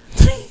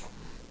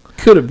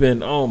 Could have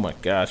been, oh my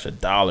gosh,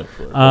 $1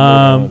 for it.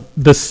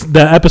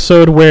 The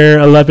episode where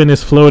 11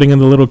 is floating in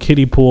the little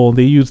kiddie pool,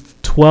 they used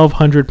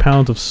 1,200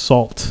 pounds of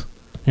salt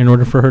in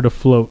order for her to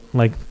float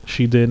like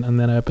she did in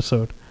that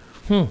episode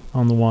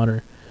on the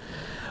water.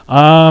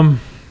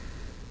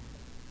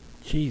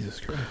 Jesus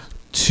Christ.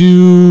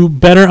 To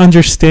better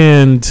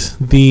understand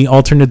the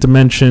alternate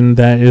dimension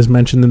that is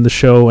mentioned in the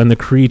show and the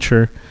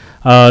creature,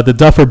 the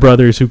Duffer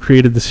Brothers, who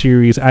created the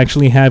series,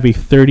 actually have a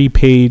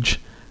 30-page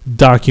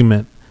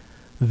document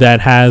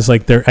that has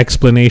like their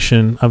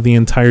explanation of the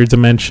entire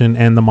dimension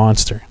and the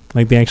monster.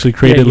 Like they actually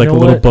created like a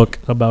little book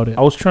about it.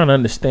 I was trying to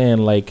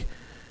understand, like,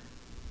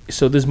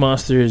 so this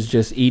monster is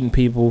just eating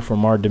people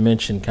from our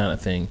dimension kind of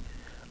thing.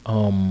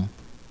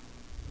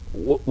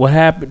 What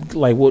happened?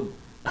 Like,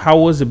 how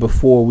was it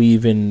before we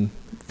even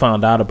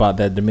found out about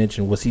that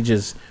dimension? Was he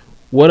just,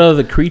 what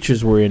other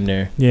creatures were in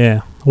there?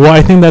 Yeah. Well,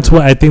 I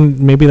think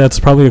maybe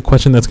that's probably a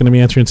question that's going to be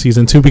answered in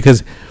season 2,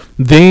 because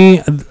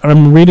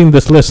I'm reading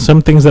this list,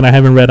 some things that I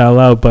haven't read out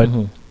loud, but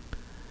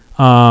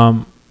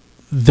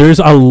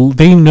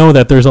they know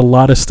that there's a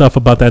lot of stuff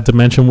about that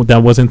dimension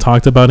that wasn't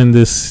talked about in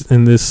this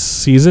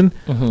season,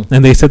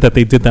 and they said that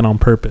they did that on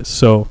purpose.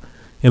 So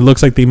it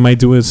looks like they might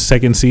do a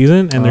second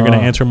season, and they're going to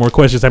answer more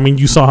questions. I mean,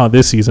 you saw how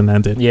this season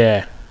ended.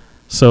 Yeah.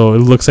 So it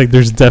looks like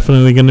there's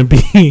definitely going to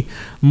be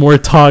more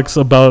talks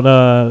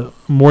about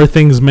more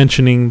things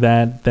mentioning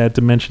that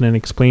dimension and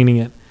explaining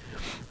it.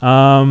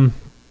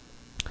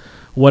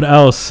 What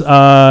else?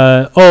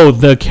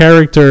 The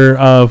character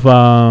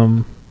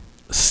of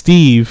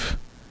Steve,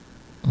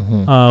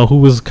 who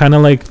was kind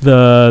of like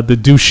the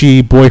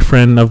douchey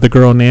boyfriend of the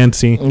girl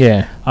Nancy.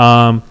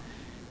 Yeah.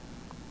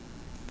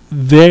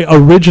 They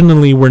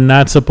originally were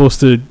not supposed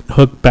to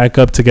hook back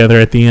up together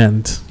at the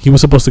end. He was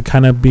supposed to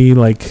kind of be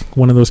like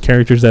one of those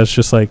characters that's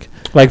just like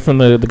from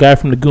the guy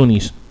from the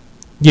Goonies.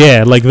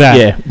 Yeah, like that.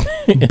 Yeah.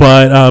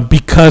 But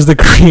because the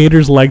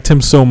creators liked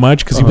him so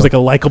much, because he was like a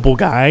likable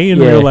guy in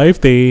real life,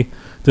 they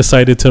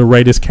decided to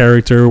write his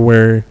character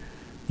where,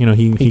 he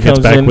gets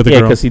back with a girl.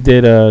 Yeah, because he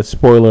did,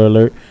 spoiler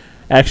alert.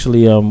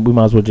 Actually, we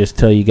might as well just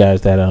tell you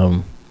guys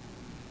that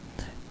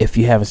if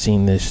you haven't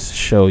seen this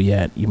show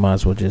yet, you might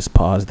as well just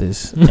pause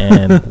this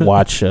and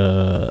watch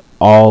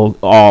all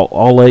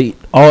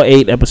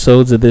 8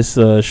 episodes of this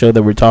show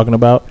that we're talking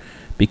about,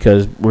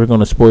 because we're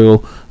going to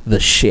spoil the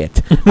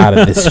shit out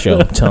of this show.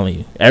 I'm telling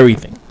you,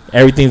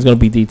 everything's going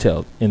to be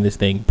detailed in this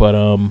thing. But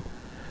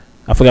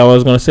I forgot what I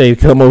was going to say.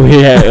 Come over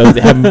here,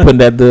 haven't put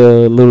that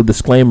the little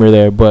disclaimer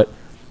there. But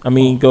I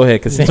mean, go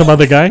ahead. Talking about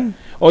the guy?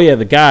 Oh yeah,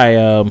 the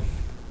guy.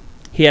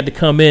 He had to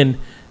come in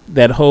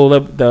that whole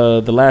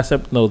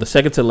the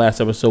second to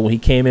last episode when he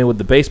came in with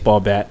the baseball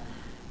bat,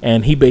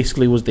 and he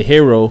basically was the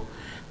hero,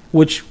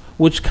 which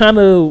kind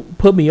of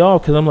put me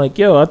off, because I'm like,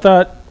 yo, I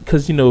thought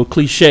because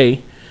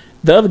cliche.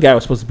 The other guy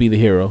was supposed to be the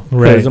hero.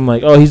 Right. Because I'm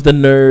like, oh, he's the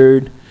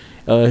nerd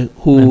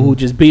who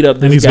just beat up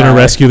this guy. And he's going to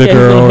rescue the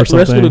girl or something.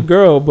 Rescue the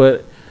girl,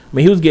 but I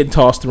mean, he was getting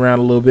tossed around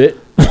a little bit.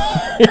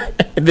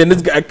 And then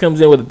this guy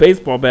comes in with a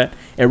baseball bat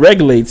and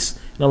regulates.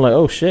 And I'm like,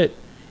 oh, shit.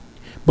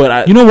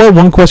 But you know what?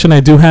 One question I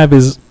do have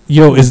is,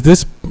 is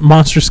this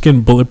monster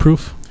skin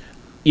bulletproof?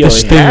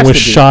 This thing was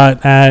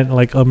shot at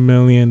like 1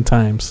 million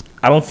times.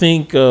 I don't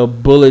think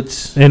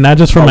bullets... And not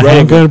just from a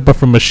handgun, but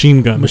from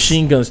machine guns.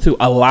 Machine guns, too.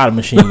 A lot of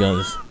machine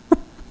guns.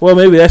 Well,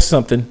 maybe that's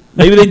something.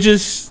 Maybe they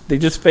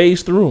just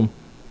phase through him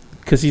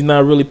because he's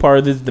not really part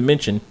of this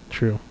dimension.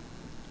 True.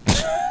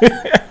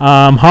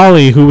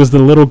 Holly, who was the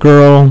little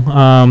girl,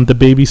 the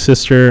baby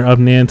sister of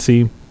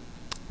Nancy,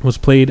 was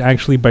played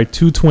actually by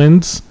two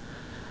twins.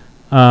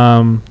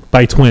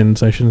 By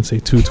twins, I shouldn't say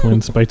two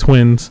twins. By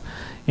twins,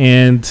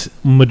 and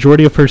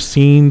majority of her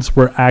scenes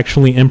were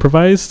actually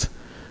improvised.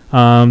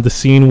 The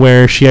scene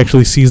where she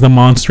actually sees the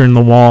monster in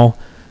the wall,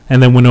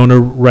 and then Winona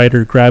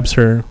Ryder grabs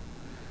her.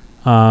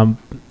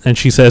 And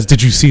she says,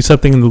 "Did you see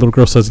something?" And the little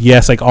girl says,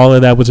 "Yes." Like all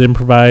of that was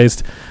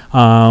improvised.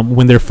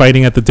 When they're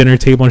fighting at the dinner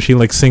table and she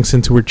like sinks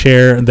into her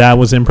chair, that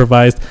was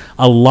improvised.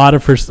 A lot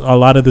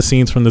of the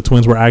scenes from the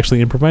twins were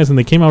actually improvised, and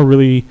they came out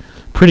really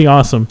pretty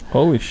awesome.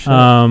 Holy shit!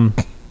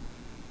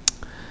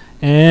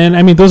 And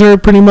I mean, those are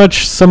pretty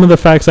much some of the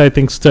facts I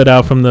think stood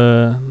out from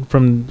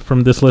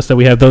this list that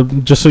we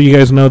have. Just so you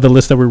guys know, the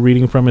list that we're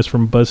reading from is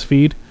from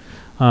BuzzFeed.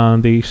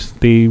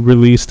 They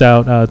released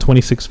out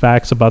 26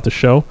 facts about the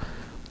show.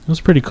 It was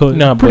pretty cool.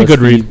 No, pretty good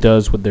read.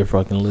 Does with their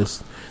fucking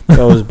list.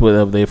 They always put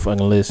up their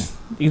fucking list.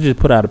 You just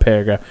put out a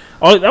paragraph.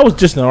 Oh, that was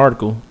just an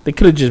article. They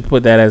could have just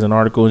put that as an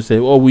article and said,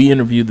 "Oh, we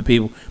interviewed the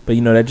people," but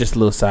that's just a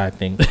little side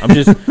thing.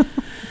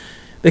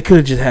 They could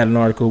have just had an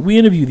article. We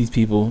interviewed these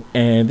people,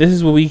 and this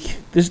is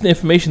the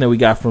information that we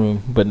got from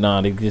them. But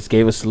they just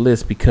gave us a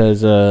list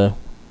because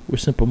we're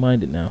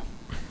simple-minded now.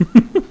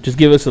 Just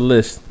give us a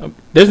list.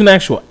 There's an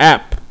actual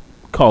app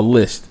called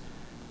List,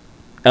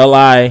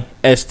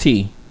 List.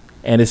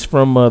 And it's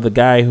from the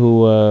guy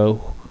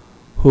who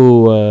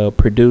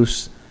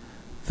produced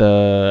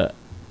the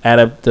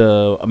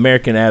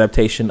American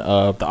adaptation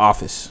of The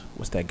Office.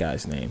 What's that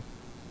guy's name?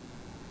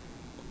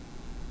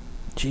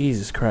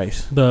 Jesus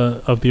Christ.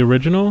 Of the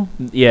original?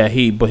 Yeah,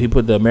 he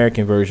put the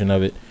American version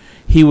of it.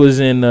 He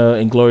was in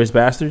Inglourious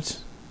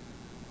Bastards.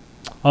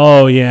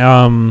 Oh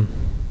yeah.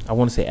 I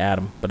want to say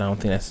Adam, but I don't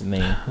think that's his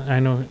name. I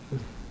know.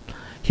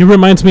 He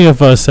reminds me of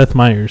Seth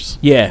Meyers.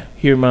 Yeah,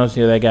 he reminds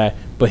me of that guy.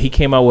 But he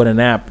came out with an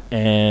app,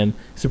 and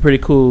it's a pretty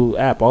cool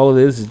app. All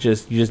it is you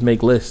just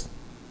make lists.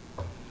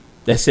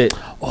 That's it.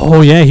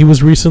 Oh yeah, he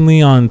was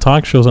recently on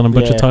talk shows, on a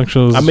bunch of talk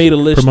shows. I made a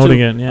list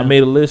promoting it. Yeah. I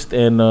made a list,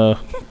 and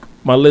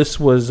my list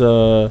was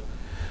a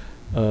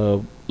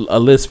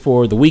list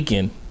for the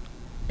weekend.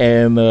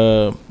 And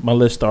my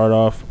list started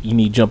off: you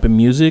need jumping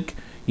music,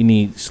 you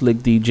need slick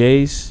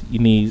DJs, you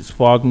need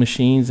fog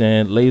machines,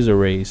 and laser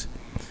rays.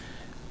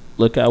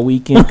 Look out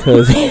weekend,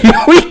 because here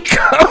we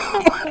come.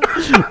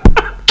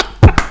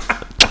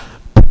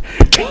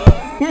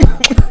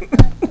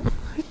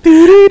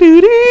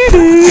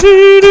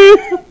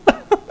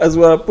 That's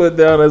what I put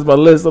down as my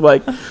list. I'm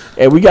like,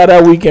 hey, we got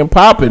that weekend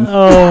popping.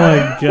 Oh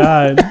my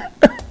god.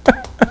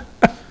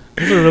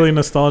 This is a really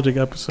nostalgic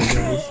episode,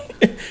 guys.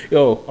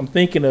 Yo, I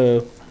think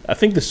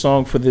the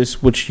song for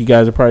this, which you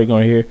guys are probably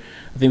going to hear,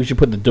 I think we should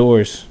put The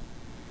Doors.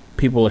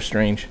 People Are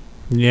Strange.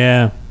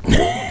 Yeah.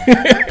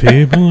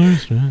 People Are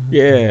Strange.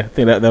 Yeah, I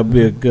think that'll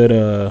be a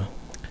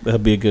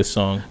good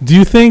song. Do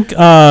you think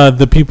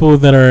the people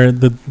that are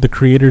the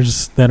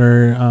creators that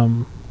are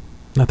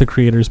not the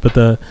creators, but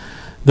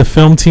the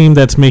film team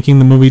that's making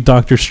the movie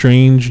Doctor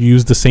Strange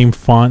use the same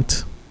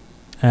font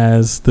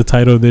as the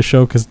title of this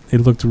show? Because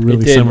it looked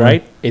really similar.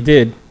 Right? It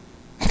did.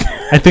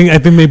 I think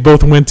they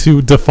both went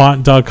to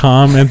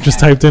defont.com and just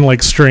typed in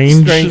like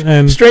strange.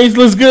 And Strange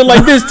looks good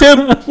like this,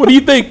 Tim. What do you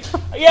think?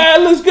 Yeah,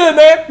 it looks good,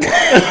 man.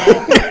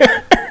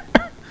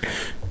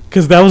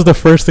 Because that was the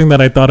first thing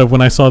that I thought of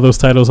when I saw those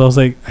titles. I was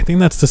like, I think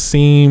that's the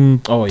same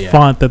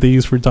font that they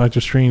used for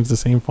Doctor Strange, the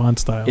same font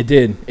style. It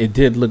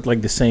did look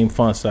like the same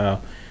font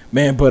style,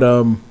 man. But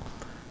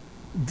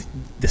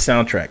the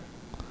soundtrack.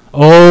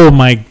 Oh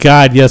my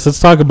God! Yes, let's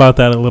talk about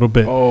that a little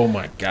bit. Oh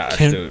my God,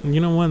 dude! You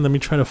know what? Let me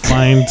try to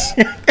find.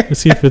 Let's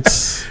see if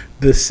it's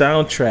the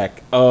soundtrack.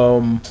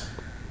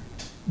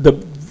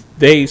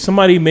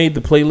 Somebody made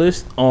the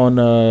playlist on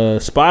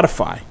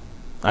Spotify.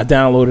 I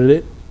downloaded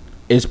it.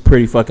 It's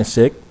pretty fucking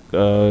sick.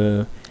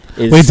 Wait,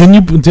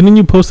 didn't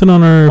you post it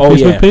on our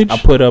Facebook page? I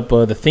put up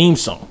the theme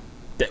song.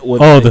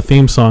 The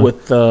theme song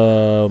with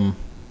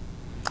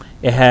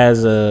it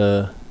has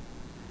a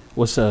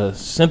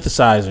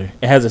synthesizer.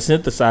 It has a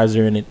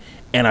synthesizer in it,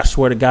 and I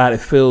swear to God, it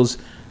feels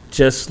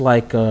just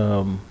like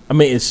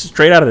it's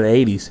straight out of the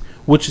 80s,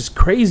 which is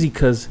crazy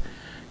because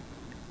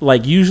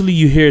like usually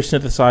you hear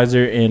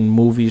synthesizer in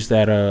movies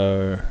that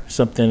are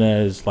something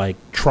as like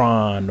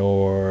Tron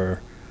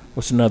or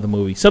what's another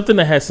movie, something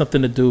that has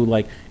something to do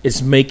like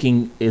is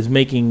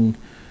making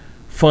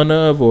fun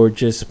of or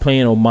just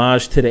playing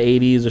homage to the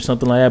 80s or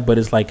something like that, but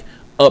it's like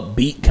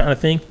upbeat kind of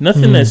thing.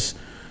 Nothing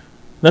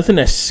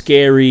that's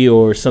scary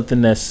or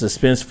something that's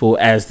suspenseful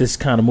as this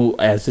kind of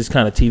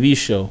TV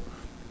show.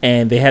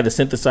 And they had the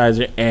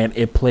synthesizer, and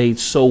it played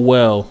so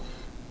well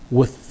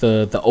with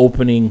the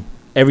opening.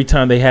 Every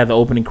time they had the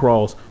opening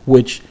crawls,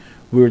 which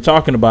we were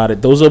talking about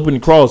it, those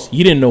opening crawls,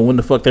 you didn't know when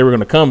the fuck they were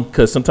gonna come,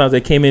 because sometimes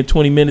they came in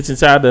 20 minutes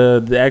inside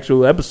the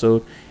actual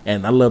episode,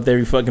 and I loved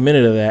every fucking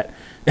minute of that.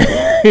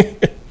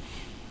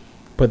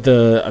 But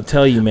I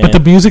tell you, man. But the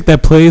music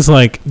that plays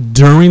like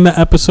during the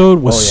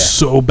episode was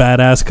so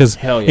badass, because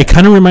it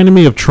kind of reminded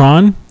me of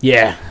Tron.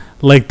 Yeah.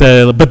 Like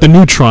the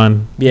new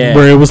Tron. Yeah.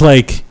 Where it was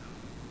like,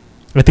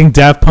 I think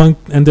Daft Punk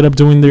ended up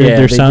doing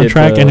their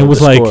soundtrack, and it was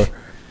like,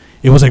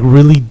 it was like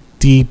really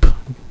deep,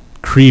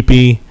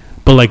 creepy,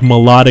 but like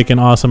melodic and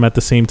awesome at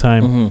the same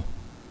time.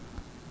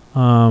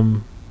 Mm-hmm.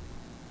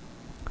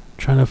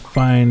 Trying to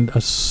find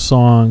a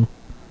song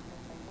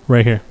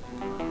right here.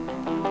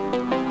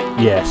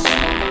 Yes.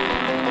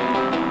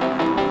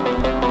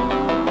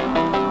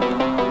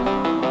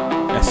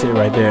 That's it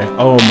right there.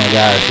 Oh my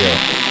gosh, yeah.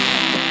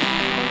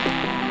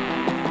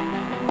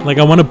 Like,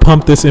 I want to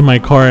pump this in my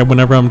car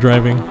whenever I'm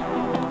driving.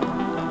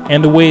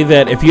 And the way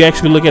that, if you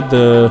actually look at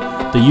the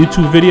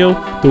YouTube video,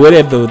 the way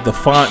that the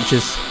font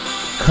just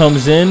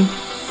comes in,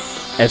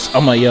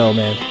 I'm like, yo,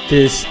 man,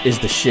 this is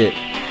the shit.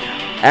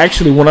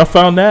 Actually, when I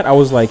found that, I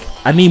was like,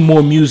 I need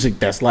more music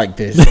that's like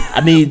this.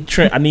 I need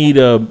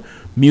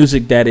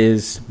music that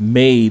is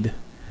made.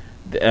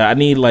 I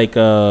need like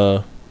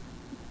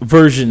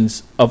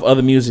versions of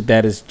other music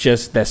that's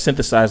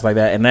synthesized like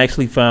that. And I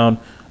actually found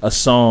a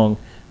song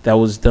that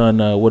was done.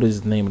 What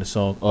is the name of the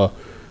song?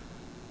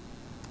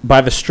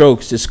 By The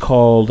Strokes. It's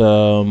called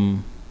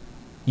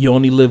 "You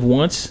Only Live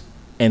Once,"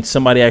 and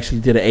somebody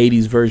actually did an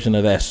 80s version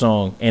of that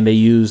song, and they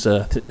use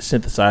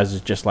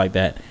synthesizers just like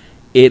that.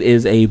 It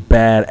is a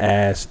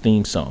badass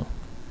theme song.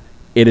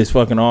 It is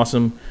fucking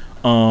awesome.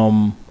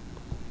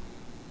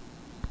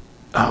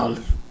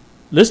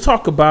 Let's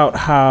talk about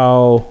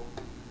how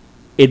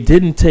it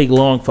didn't take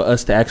long for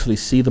us to actually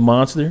see the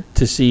monster,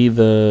 to see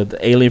the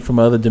alien from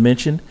another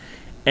dimension,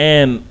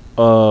 and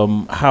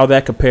how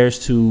that compares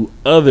to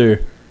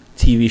other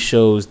TV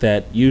shows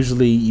that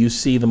usually you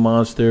see the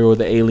monster or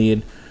the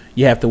alien,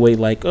 you have to wait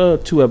like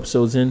 2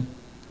 episodes in.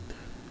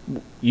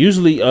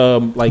 Usually,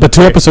 but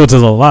 2 episodes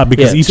is a lot,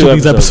 because each of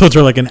these episodes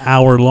are like an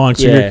hour long.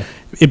 So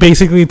it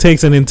basically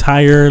takes an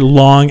entire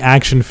long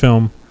action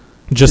film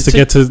just to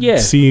get to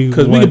see.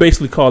 Because we could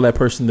basically call that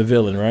person the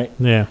villain, right?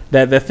 Yeah,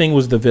 that thing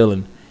was the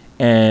villain.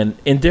 And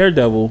in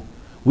Daredevil,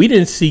 we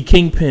didn't see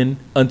Kingpin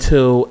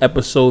until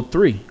episode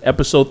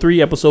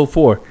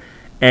 4,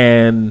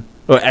 and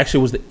actually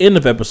it was the end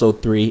of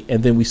episode 3,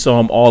 and then we saw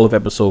him all of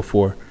episode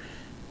 4.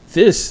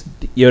 They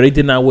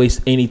did not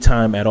waste any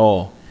time at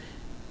all.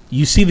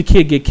 You see the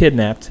kid get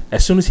kidnapped.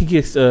 As soon as he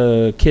gets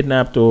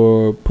kidnapped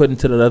or put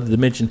into the other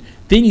dimension,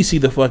 then you see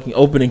the fucking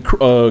opening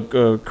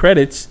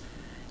credits.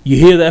 You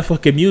hear that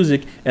fucking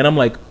music, and I'm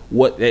like,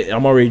 what?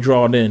 I'm already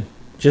drawn in.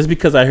 Just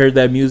because I heard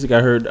that music,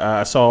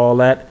 I saw all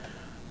that.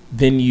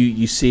 Then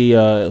you see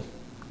a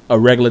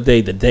regular day,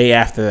 the day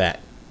after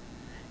that.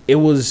 It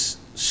was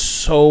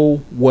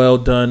so well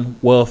done,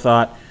 well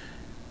thought.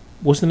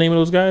 What's the name of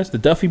those guys? The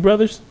Duffy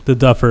Brothers? The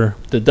Duffer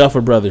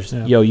Brothers.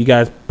 Yeah. Yo, you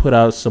guys put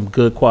out some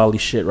good quality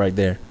shit right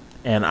there.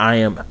 And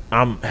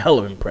I'm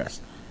hella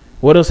impressed.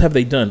 What else have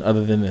they done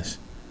other than this?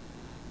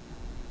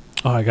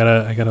 Oh, I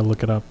gotta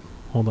look it up.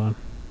 Hold on.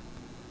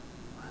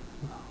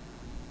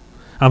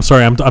 I'm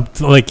sorry. I'm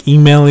like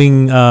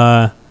emailing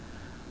the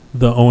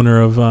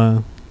owner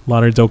of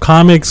Lauderdale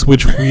Comics,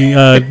 which we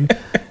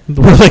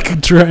we're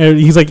like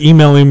he's like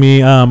emailing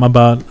me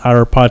about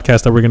our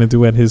podcast that we're gonna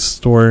do at his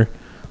store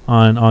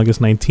on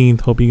August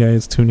 19th. Hope you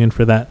guys tune in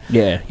for that.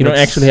 Yeah, you don't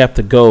actually have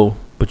to go,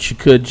 but you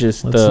could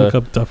just let's look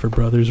up Duffer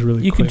Brothers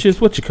really quick. You can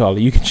just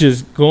you can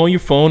just go on your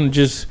phone and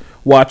just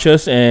watch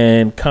us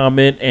and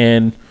comment,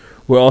 and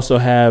we'll also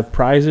have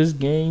prizes,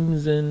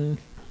 games, and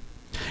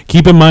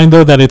keep in mind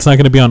though that it's not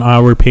going to be on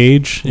our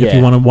page. If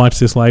you want to watch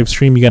this live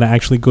stream, you got to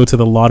actually go to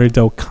the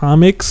Lauderdale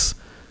Comics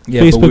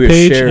Facebook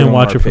page and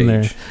watch it from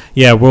there.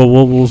 Yeah,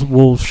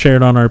 we'll share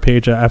it on our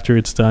page after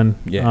it's done.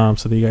 Yeah,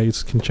 so that you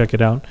guys can check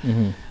it out.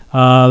 Mm-hmm.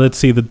 Let's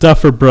see. The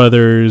Duffer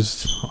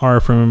Brothers are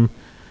from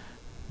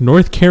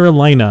North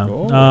Carolina.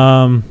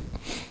 Oh.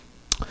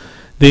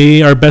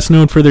 They are best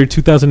known for their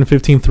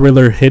 2015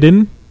 thriller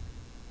Hidden.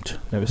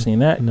 Never seen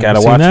that.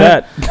 Gotta watch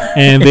that.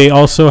 And they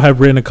also have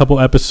written a couple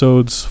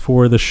episodes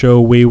for the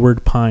show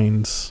Wayward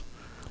Pines,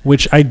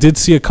 which I did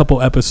see a couple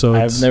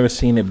episodes. I've never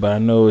seen it, but I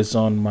know it's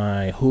on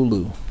my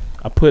Hulu.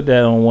 I put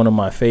that on one of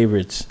my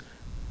favorites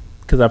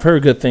because I've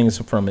heard good things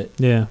from it.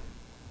 Yeah.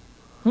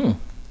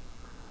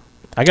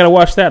 I gotta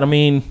watch that. I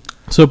mean,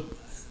 so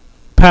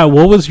Pat,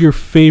 what was your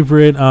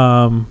favorite?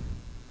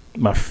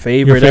 My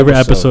favorite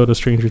episode of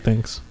Stranger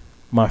Things.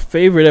 My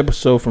favorite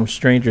episode from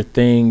Stranger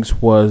Things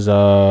was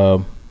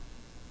The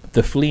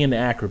Flea and the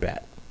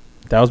Acrobat.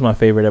 That was my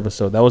favorite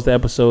episode. That was the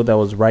episode that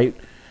was right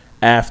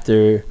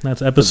after.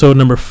 That's episode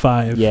number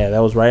 5. Yeah, that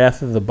was right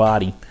after the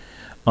body.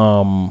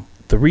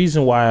 The the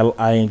reason why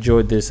I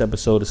enjoyed this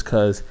episode is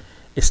because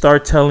it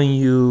started telling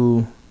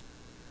you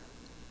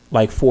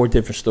like 4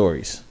 different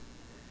stories.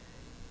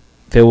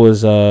 There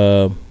was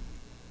the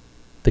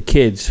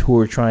kids who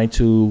were trying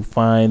to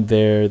find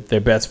their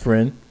best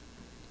friend.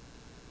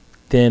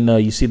 Then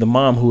you see the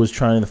mom who was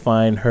trying to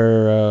find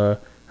her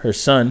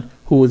son,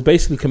 who was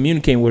basically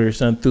communicating with her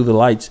son through the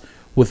lights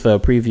with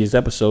previous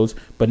episodes.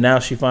 But now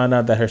she found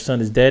out that her son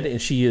is dead, and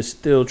she is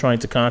still trying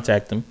to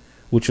contact him,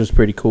 which was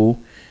pretty cool.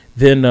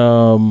 Then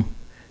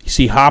you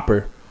see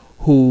Hopper,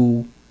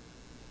 who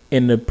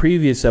in the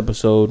previous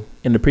episode,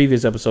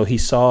 he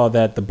saw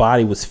that the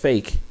body was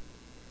fake.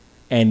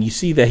 And you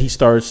see that he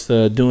starts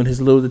doing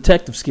his little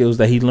detective skills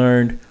that he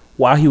learned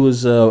while he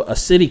was a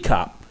city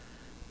cop.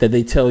 That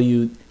they tell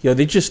you,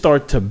 they just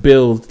start to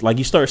build. Like,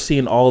 you start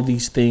seeing all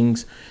these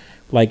things,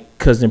 like,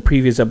 because in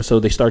previous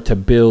episodes, they start to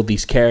build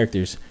these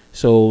characters.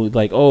 So,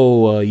 like,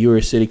 you're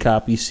a city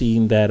cop. You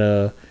seen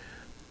that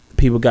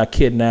people got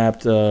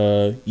kidnapped.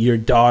 Your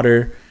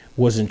daughter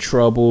was in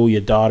trouble.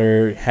 Your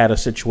daughter had a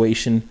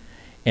situation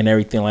and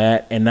everything like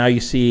that. And now you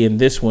see in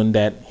this one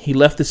that he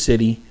left the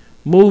city,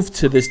 moved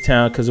to this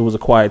town because it was a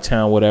quiet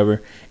town,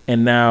 whatever.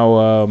 And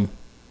now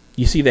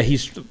you see that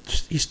he's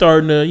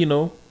starting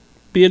to,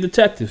 be a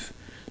detective.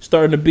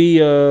 Starting to be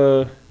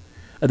a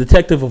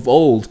detective of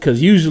old.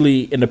 Because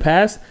usually in the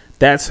past,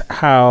 that's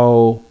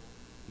how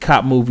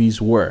cop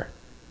movies were.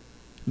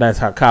 That's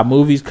how cop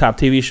movies, cop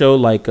TV show.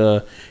 Like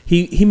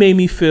he made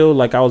me feel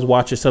like I was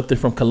watching something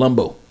from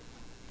Columbo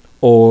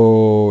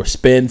or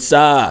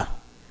Spencer.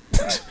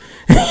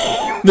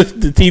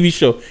 the TV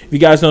show. If you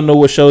guys don't know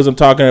what shows I'm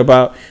talking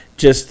about,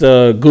 just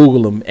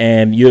Google them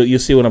and you'll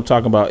see what I'm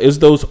talking about. It's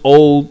those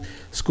old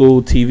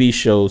school TV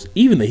shows.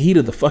 Even The Heat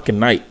of the Fucking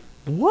Night.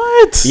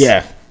 What?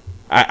 Yeah,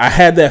 I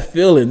had that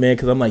feeling, man,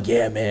 because I'm like,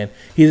 yeah, man,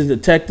 he's a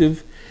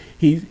detective.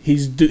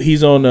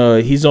 He's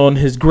on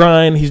his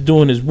grind. He's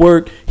doing his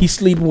work. He's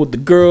sleeping with the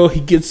girl. He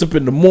gets up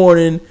in the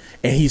morning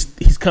and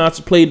he's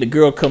contemplating. The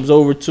girl comes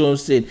over to him,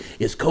 said,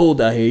 "It's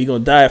cold out here. You're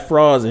gonna die of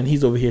frost." And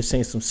he's over here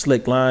saying some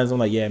slick lines. I'm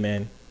like, yeah,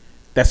 man,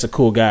 that's a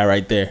cool guy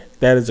right there.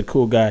 That is a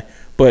cool guy.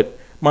 But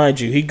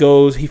mind you, he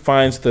goes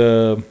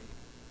into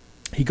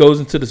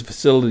this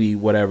facility,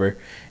 whatever.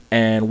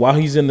 And while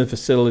he's in the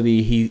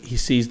facility, he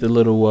sees the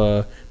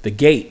little the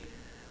gate,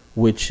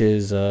 which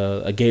is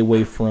a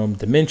gateway from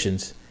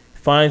dimensions.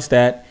 Finds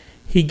that,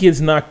 he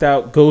gets knocked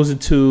out, goes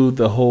into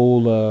the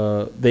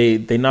whole.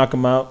 They knock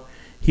him out.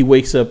 He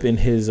wakes up in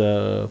his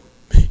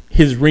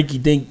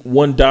rinky-dink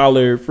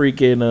 $1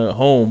 freaking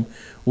home,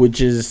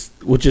 which is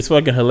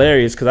fucking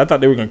hilarious because I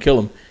thought they were gonna kill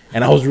him,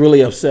 and I was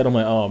really upset. I'm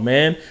like, oh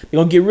man, they're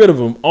gonna get rid of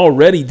him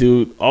already,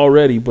 dude,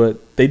 already.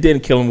 But they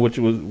didn't kill him, which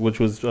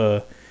was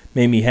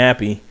made me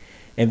happy.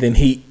 And then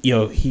he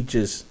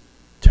just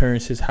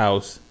turns his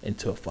house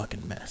into a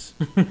fucking mess.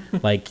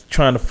 Like,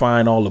 trying to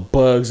find all the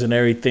bugs and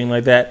everything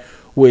like that,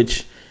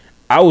 which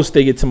I was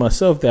thinking to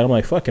myself that I'm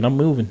like, fuck it, I'm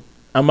moving.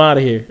 I'm out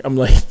of here. I'm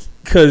like,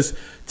 because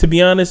to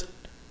be honest,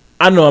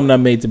 I know I'm not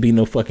made to be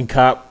no fucking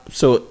cop.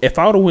 So if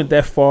I would have went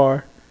that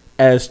far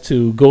as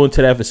to go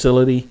into that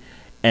facility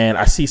and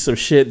I see some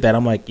shit that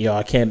I'm like, yo,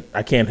 I'm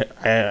not going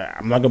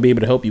to be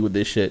able to help you with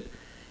this shit.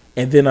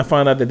 And then I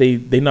find out that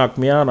they knocked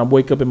me out and I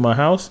wake up in my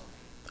house.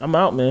 I'm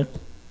out, man.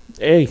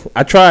 Hey,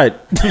 I tried.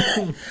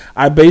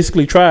 I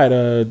basically tried.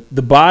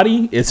 The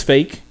body is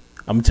fake.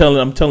 I'm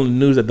telling the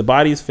news that the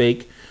body is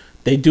fake.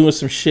 They doing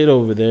some shit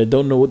over there.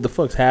 Don't know what the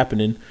fuck's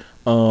happening.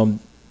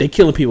 They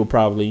killing people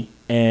probably.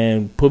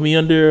 And put me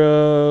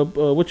under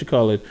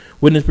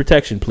witness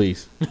protection,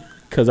 please,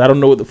 because I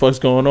don't know what the fuck's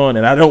going on,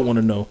 and I don't want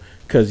to know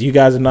because you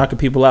guys are knocking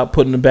people out,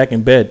 putting them back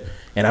in bed.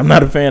 And I'm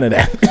not a fan of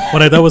that.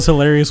 What I thought was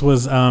hilarious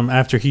was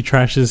after he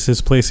trashes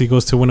his place, he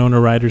goes to Winona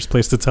Ryder's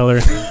place to tell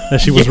her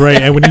that she was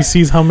right. And when he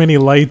sees how many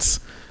lights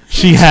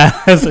she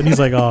has, and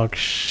he's like, oh,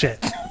 shit.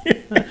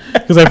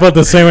 Because I felt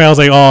the same way. I was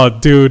like, oh,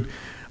 dude,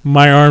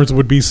 my arms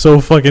would be so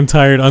fucking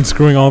tired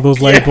unscrewing all those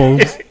light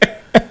bulbs.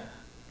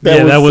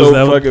 That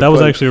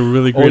was actually a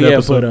really great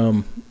episode.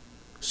 But,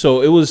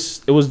 so it was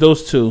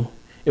those two.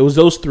 It was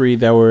those three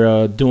that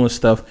were doing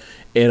stuff.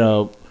 And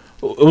it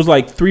was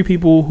like 3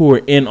 people who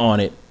were in on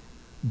it.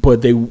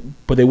 But they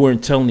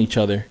weren't telling each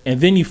other,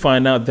 and then you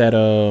find out that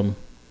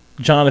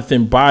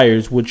Jonathan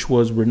Byers, which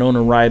was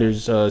Winona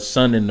Ryder's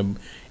son in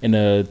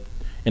the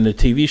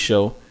TV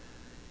show,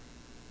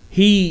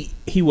 he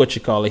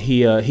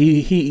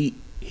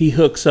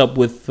hooks up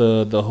with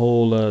the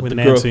whole with the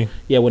Nancy,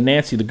 girl, with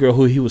Nancy, the girl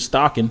who he was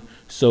stalking,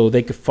 so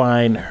they could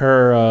find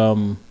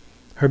her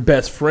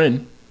best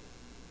friend.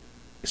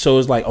 So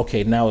it's like,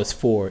 okay, now it's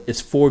 4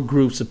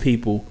 groups of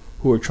people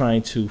who are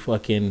trying to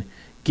fucking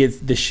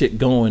get this shit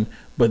going.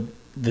 But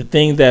the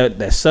thing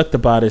that sucked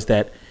about it is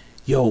that,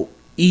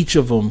 each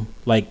of them,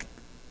 like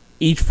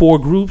each 4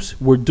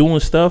 groups were doing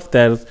stuff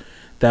that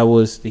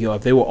was,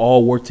 if they were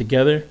all work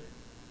together,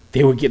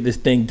 they would get this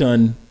thing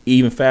done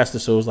even faster.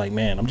 So it was like,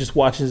 man, I'm just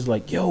watching this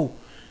like,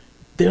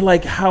 they're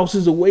like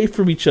houses away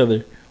from each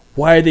other.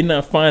 Why are they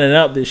not finding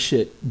out this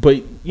shit?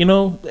 But,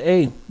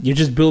 hey, you're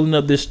just building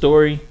up this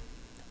story.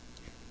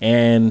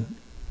 And,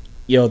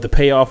 the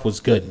payoff was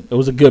good. It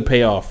was a good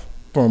payoff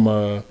from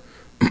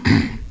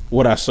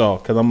what I saw,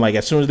 because I'm like,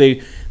 as soon as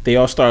they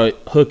all start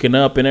hooking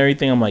up and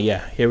everything, I'm like,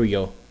 yeah, here we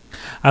go.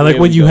 I like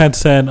what you had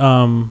said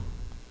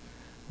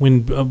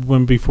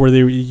when before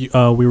we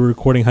were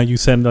recording, how you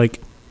said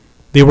like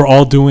they were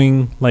all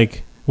doing,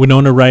 like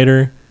Winona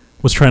Ryder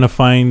was trying to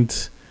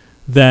find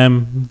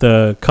them,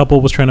 the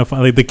couple was trying to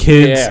find, like the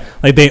kids,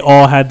 like they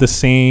all had the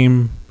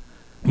same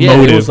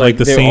motive, like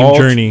the same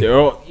journey.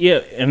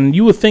 And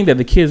you would think that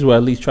the kids would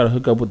at least try to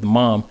hook up with the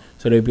mom,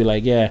 so they'd be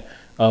like,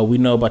 we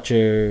know about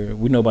your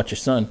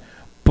son,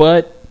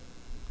 but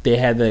they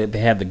had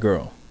the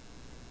girl,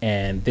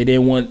 and they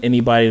didn't want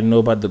anybody to know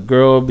about the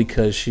girl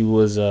because she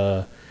was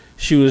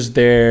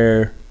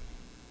their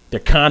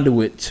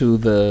conduit to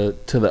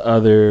the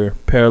other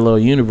parallel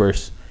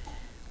universe,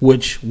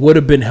 which would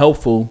have been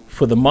helpful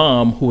for the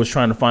mom who was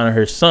trying to find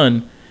her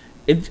son.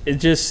 It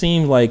just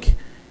seemed like,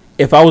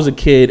 if I was a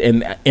kid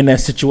and in that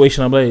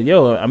situation, I'm like,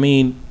 I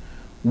mean,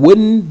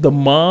 wouldn't the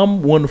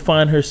mom want to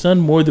find her son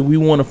more than we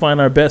want to find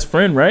our best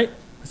friend, right?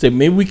 I said,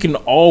 maybe we can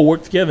all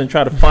work together and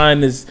try to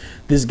find this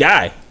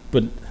guy.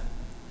 But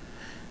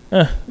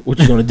what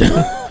you gonna do?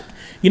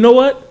 You know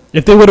what?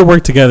 If they would have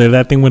worked together,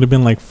 that thing would have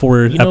been like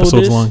 4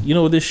 episodes long. You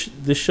know what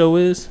this show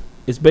is?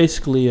 It's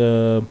basically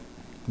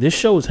this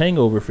show is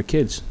Hangover for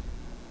kids,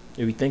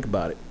 if you think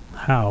about it.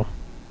 How?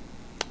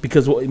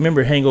 Because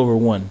remember Hangover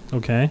 1.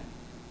 Okay.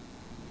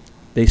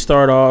 They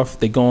start off,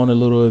 they go on a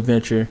little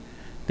adventure.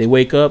 They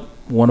wake up,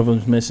 one of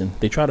them's missing.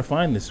 They try to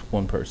find this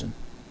one person.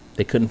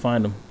 They couldn't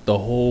find him. The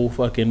whole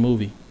fucking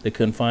movie. They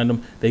couldn't find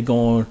him. They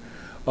go on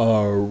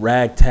a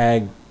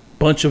ragtag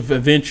bunch of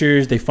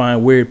adventures. They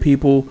find weird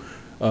people.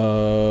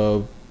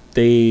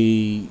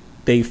 They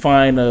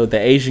find the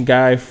Asian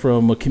guy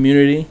from a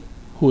community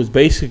who is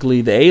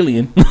basically the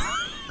alien.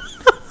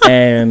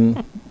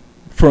 And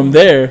from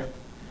there,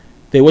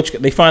 they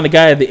find a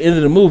guy at the end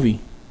of the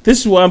movie. This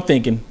is what I'm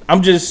thinking.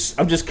 I'm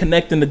just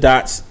connecting the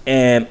dots,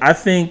 and I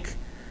think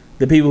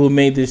the people who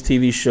made this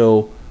TV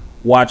show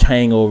watch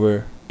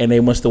Hangover, and they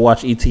must have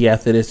watched E.T.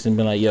 after this and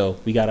been like, yo,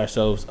 we got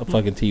ourselves a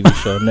fucking TV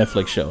show,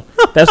 Netflix show.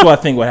 That's what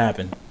I think what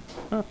happened.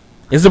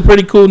 It's a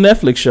pretty cool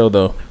Netflix show,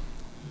 though.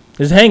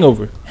 It's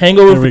Hangover.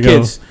 Hangover for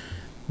kids.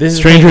 This is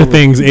Stranger Hangover.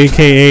 Things,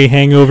 a.k.a.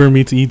 Hangover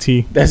meets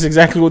E.T. That's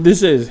exactly what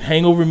this is.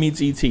 Hangover meets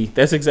E.T.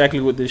 That's exactly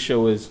what this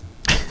show is.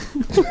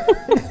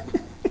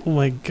 Oh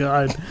my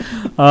god!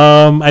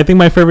 I think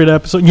my favorite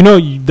episode.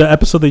 The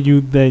episode that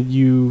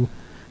you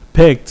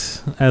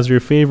picked as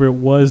your favorite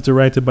was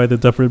directed by the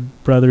Duffer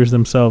Brothers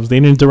themselves. They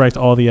didn't direct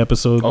all the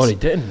episodes. Oh, they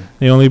didn't.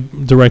 They only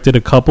directed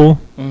a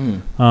couple,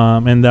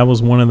 and that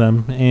was one of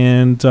them.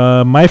 And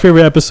my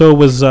favorite episode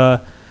was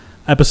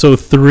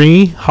episode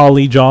 3,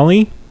 Holly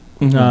Jolly.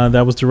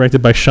 That was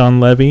directed by Sean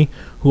Levy,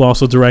 who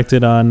also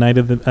directed Night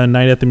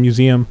at the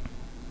Museum.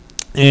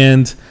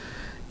 And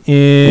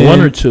in 1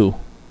 or 2.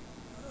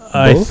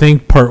 I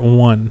think part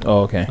 1. Oh,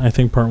 okay. I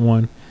think part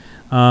 1.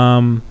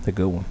 It's a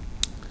good one.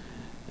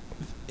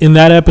 In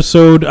that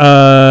episode,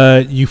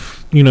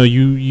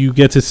 you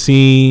get to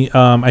see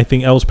I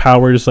think Els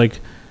Powers like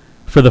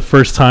for the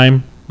first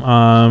time.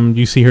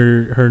 You see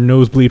her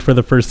nose bleed for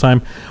the first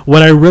time.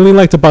 What I really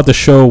liked about the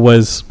show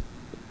was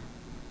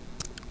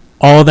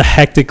all the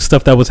hectic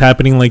stuff that was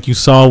happening. Like you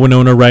saw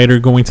Winona Ryder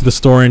going to the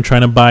store and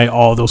trying to buy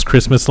all those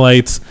Christmas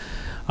lights,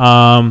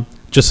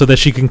 just so that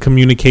she can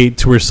communicate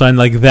to her son.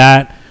 Like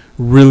that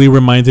really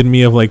reminded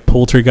me of like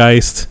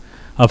Poltergeist,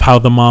 of how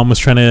the mom was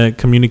trying to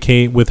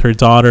communicate with her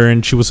daughter,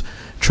 and she was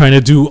trying to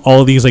do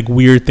all these like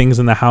weird things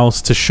in the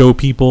house to show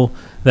people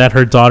that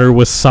her daughter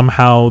was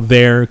somehow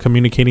there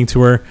communicating to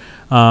her.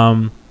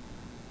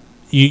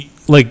 You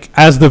like,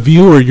 as the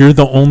viewer, you're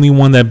the only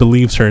one that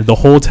believes her. The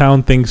whole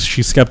town thinks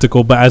she's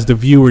skeptical, but as the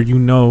viewer, you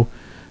know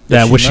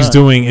that what she's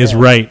doing is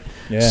right.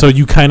 Yeah. So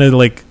you kind of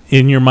like,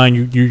 in your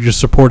mind, you're just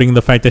supporting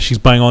the fact that she's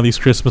buying all these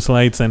Christmas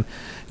lights, and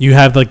you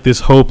have like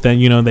this hope that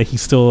that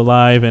he's still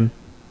alive. And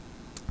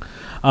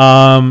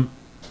I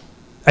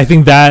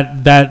think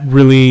that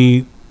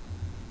really,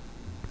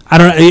 I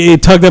don't know,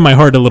 it tugged at my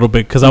heart a little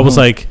bit, because I was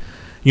like,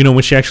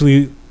 when she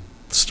actually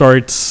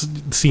starts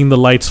seeing the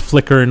lights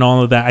flicker and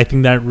all of that, I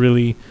think that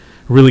really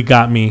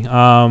got me.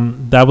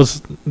 That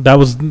was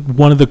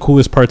one of the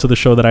coolest parts of the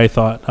show that I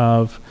thought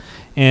of.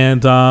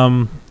 And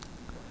I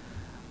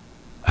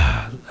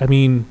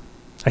mean,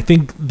 I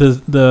think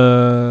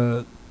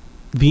the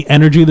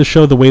energy of the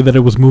show, the way that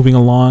it was moving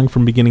along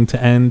from beginning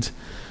to end,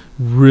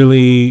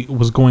 really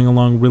was going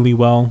along really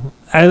well,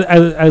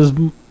 as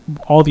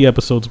all the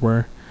episodes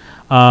were.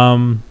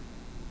 What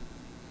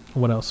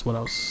else?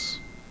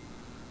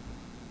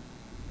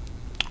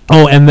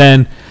 Oh, and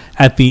then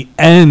at the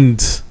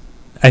end,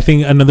 I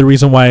think another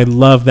reason why I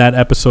love that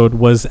episode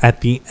was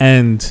at the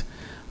end,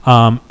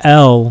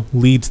 Elle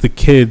leads the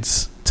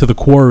kids to the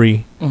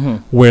quarry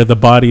where the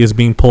body is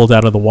being pulled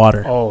out of the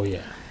water. Oh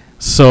yeah.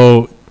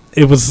 So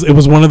it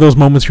was one of those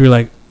moments where you're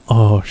like,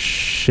 oh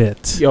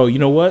shit. Yo, you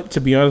know what?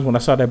 To be honest, when I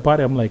saw that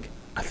body, I'm like,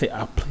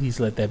 please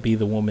let that be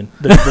the woman,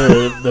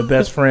 the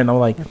best friend. I'm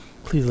like,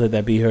 please let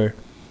that be her,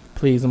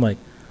 please. I'm like,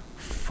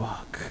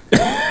 Fuck.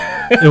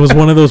 It was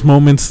one of those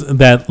moments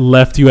that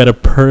left you at a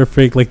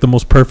perfect, like the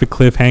most perfect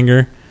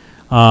cliffhanger.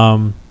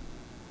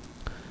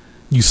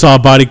 You saw a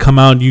body come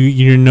out.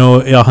 You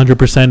know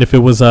 100% if it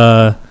was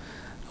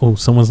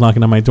someone's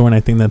knocking on my door, and I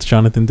think that's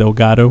Jonathan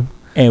Delgado.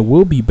 And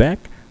we'll be back,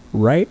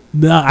 right?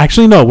 No,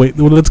 actually, no. Wait,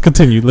 let's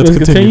continue. Let's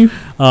continue.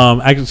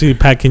 Actually,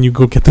 Pat, can you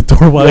go get the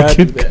door while I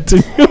can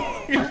continue?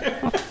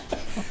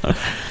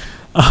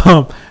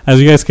 As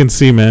you guys can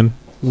see, man,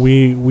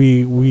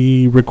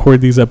 we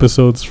record these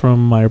episodes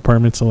from my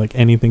apartment, so like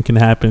anything can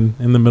happen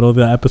in the middle of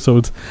the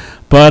episodes.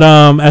 But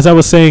as I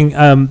was saying,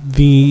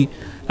 the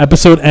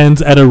episode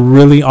ends at a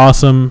really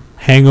awesome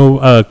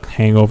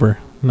hangover.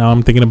 Now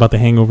I'm thinking about the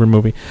Hangover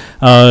movie,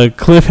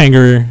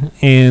 cliffhanger,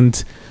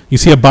 and you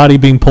see a body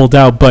being pulled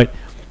out, but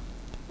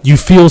you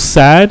feel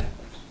sad,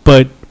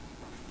 but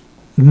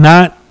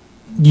not.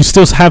 You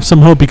still have some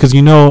hope because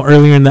you know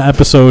earlier in the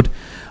episode,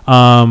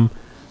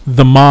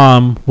 the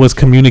mom was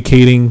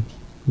communicating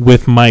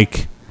with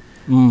Mike.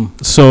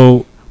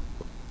 So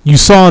you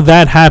saw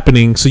that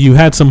happening, so you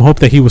had some hope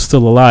that he was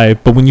still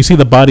alive. But when you see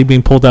the body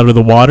being pulled out of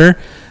the water,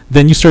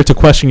 then you start to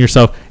question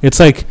yourself. It's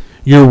like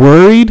you're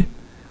worried,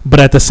 but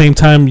at the same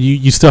time,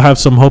 you still have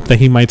some hope that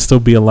he might still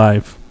be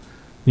alive.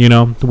 You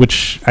know,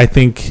 which I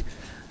think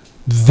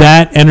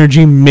that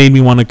energy made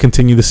me want to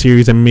continue the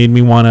series and made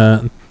me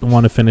want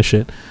to finish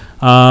it.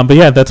 But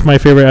yeah, that's my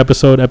favorite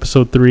episode,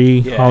 episode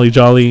 3, Holly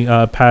Jolly.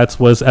 Pat's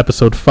was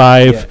episode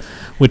 5,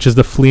 which is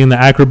the flea and the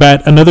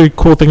acrobat. Another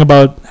cool thing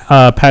about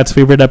Pat's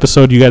favorite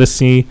episode, you got to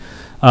see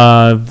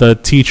the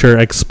teacher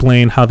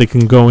explain how they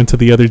can go into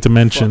the other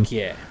dimension. Fuck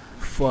yeah.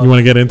 You want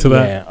to get into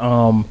that?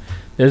 Yeah.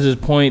 There's this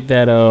point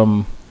that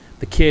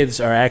the kids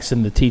are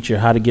asking the teacher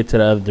how to get to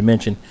the other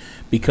dimension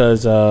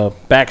because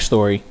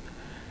backstory.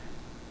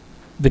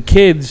 The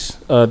kids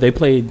they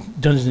played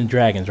Dungeons and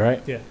Dragons,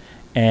 right? Yeah.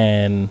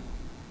 And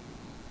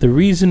the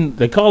reason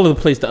they call the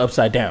place the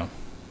Upside Down,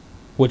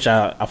 which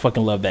I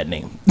fucking love that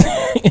name.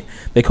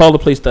 They call the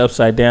place the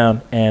Upside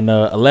Down, and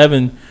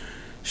 11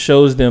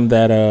 shows them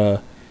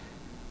that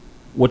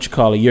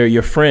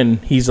your friend,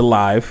 he's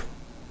alive.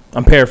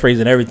 I'm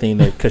paraphrasing everything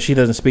because she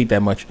doesn't speak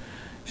that much.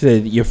 She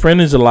said your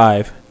friend is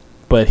alive,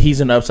 but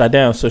he's in the Upside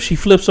Down. So she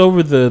flips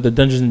over the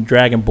Dungeons and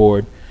Dragon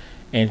board,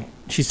 and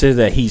she says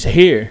that he's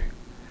here.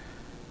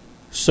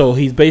 So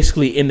he's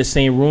basically in the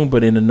same room,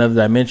 but in another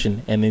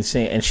dimension. And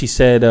she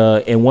said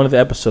in one of the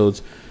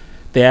episodes,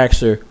 they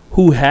asked her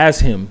who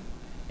has him,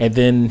 and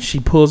then she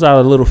pulls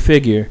out a little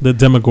figure, the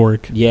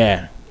Demogorg.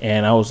 Yeah,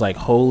 and I was like,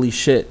 holy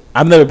shit!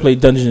 I've never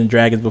played Dungeons and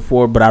Dragons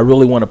before, but I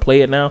really want to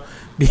play it now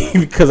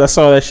because I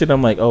saw that shit.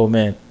 I'm like, oh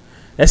man,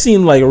 that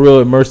seemed like a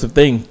real immersive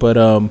thing. But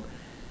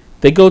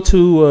they go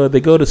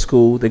to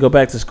school, they go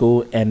back to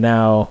school, and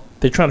now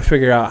they're trying to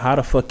figure out how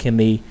the fuck can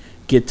they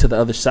get to the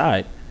other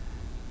side.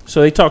 So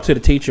they talk to the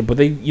teacher, but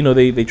they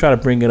try to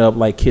bring it up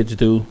like kids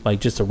do, like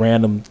just a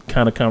random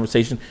kind of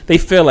conversation. They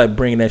feel like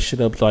bringing that shit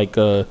up like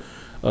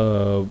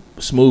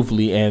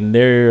smoothly, and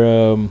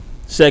their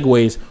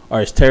segues are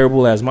as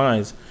terrible as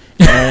mine.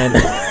 And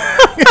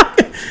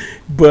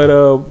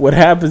but what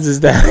happens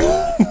is that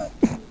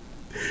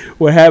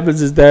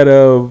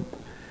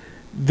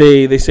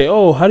they say,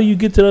 oh, how do you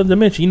get to the other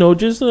dimension?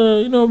 Just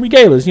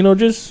regale us.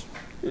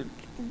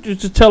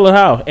 Just tell her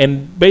how.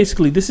 And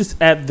basically, this is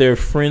at their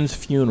friend's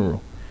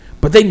funeral.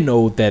 But they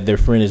know that their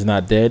friend is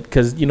not dead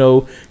because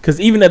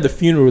even at the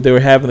funeral, they were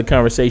having the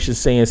conversation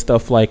saying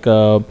stuff like, they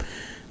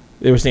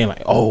were saying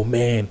like, oh,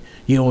 man,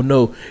 you don't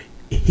know.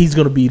 He's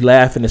going to be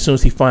laughing as soon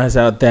as he finds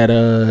out that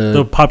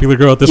the popular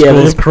girl at the school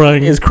is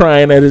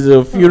crying at his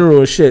funeral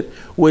and shit,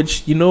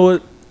 which, you know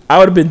what? I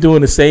would have been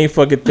doing the same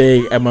fucking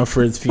thing at my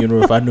friend's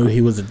funeral if I knew he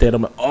was dead.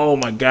 I'm like, oh,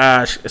 my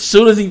gosh. As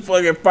soon as he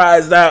fucking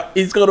finds out,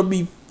 he's going to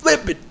be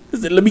flipping. I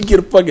said, let me get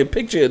a fucking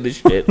picture of this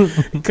shit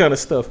kind of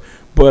stuff.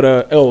 But,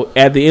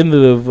 at the end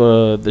of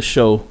the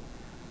show,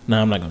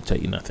 I'm not going to tell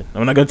you nothing.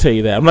 I'm not going to tell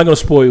you that. I'm not going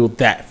to spoil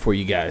that for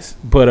you guys.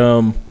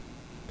 But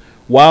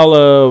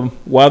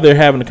while they're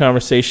having a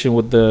conversation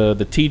with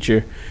the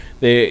teacher,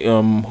 they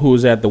who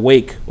was at the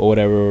wake or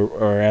whatever,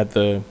 or at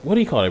the, what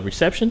do you call it,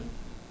 reception?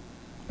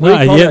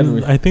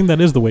 I think that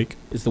is the wake.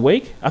 It's the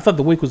wake? I thought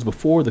the wake was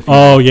before the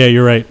funeral. Oh, yeah,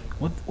 you're right.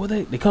 What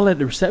they call that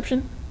the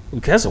reception?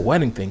 Because that's a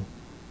wedding thing.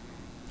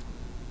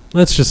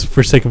 Let's just,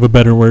 for sake of a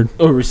better word.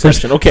 Oh,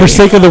 reception. Okay. For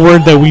sake of the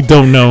word that we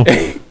don't know.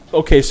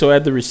 Okay, so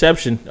at the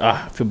reception,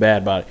 I feel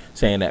bad about it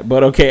saying that.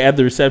 But okay, at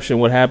the reception,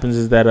 what happens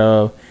is that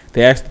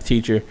they ask the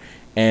teacher,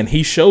 and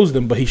he shows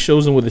them, but he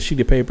shows them with a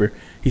sheet of paper.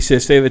 He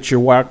says, say that you're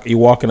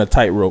walking a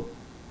tightrope,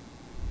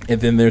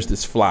 and then there's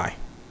this fly.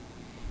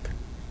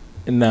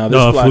 And now this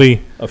a flea.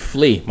 A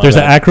flea. There's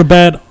an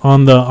acrobat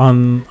on the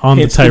tightrope.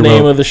 It's the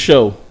name of the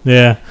show.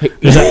 Yeah.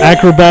 There's an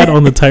acrobat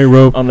on the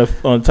tightrope. on the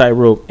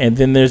tightrope, and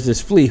then there's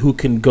this flea who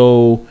can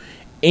go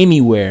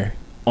anywhere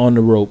on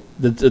the rope.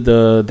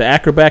 The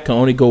acrobat can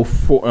only go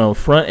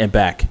front and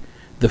back.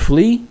 The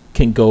flea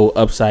can go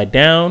upside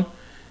down,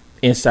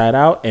 inside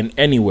out, and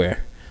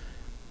anywhere.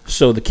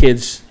 So the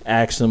kids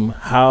ask him,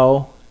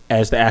 how,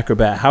 as the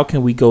acrobat, how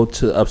can we go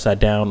to upside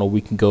down, or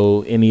we can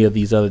go any of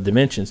these other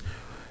dimensions?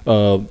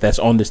 that's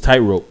on this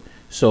tightrope.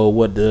 So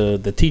what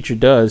the teacher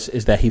does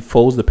is that he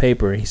folds the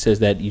paper. He says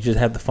that you just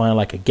have to find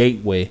like a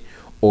gateway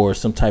or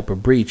some type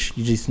of breach.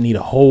 You just need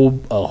a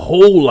whole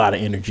lot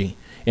of energy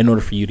in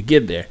order for you to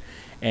get there.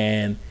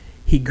 And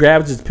he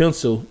grabs his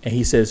pencil and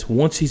he says,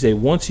 once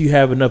you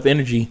have enough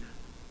energy,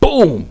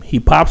 boom, he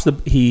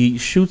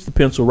shoots the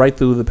pencil right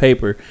through the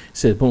paper.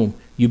 Says, boom,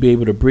 you'll be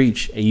able to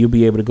breach and you'll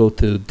be able to go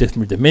to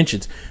different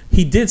dimensions.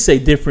 He did say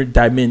different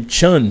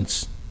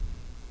dimensions.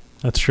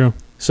 That's true.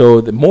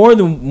 So more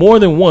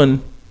than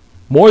one,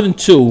 more than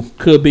two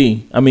could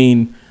be. I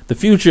mean, the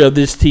future of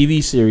this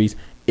TV series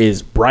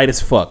is bright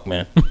as fuck,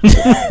 man.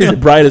 It's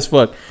bright as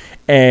fuck.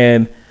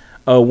 And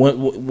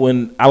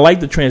when I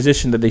like the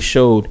transition that they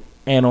showed,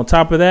 and on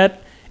top of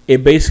that,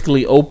 it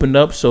basically opened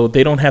up so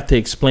they don't have to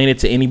explain it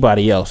to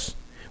anybody else.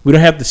 We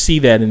don't have to see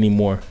that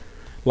anymore.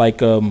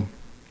 Like,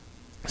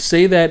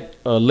 say that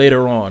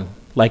later on,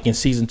 like in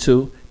season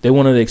 2, they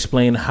wanted to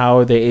explain how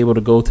are they able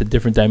to go to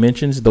different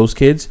dimensions. Those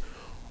kids,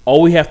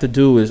 all we have to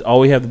do is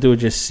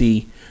just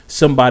see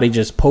somebody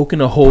just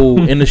poking a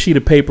hole in the sheet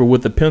of paper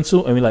with a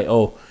pencil, and be like,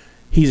 oh,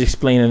 he's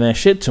explaining that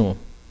shit to him.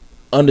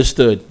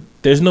 Understood.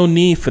 There's no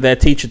need for that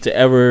teacher to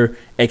ever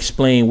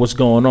explain what's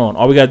going on.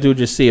 All we got to do is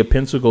just see a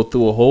pencil go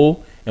through a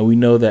hole, and we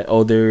know that,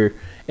 oh, they're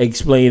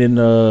explaining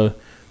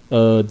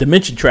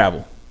dimension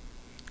travel.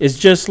 It's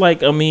just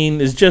like,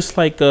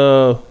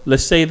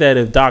 let's say that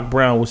if Doc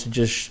Brown was to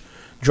just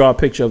draw a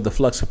picture of the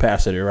flux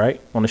capacitor,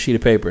 right, on a sheet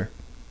of paper.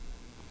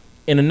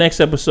 In the next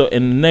episode,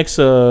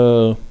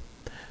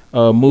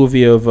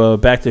 movie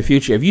of Back to the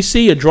Future, if you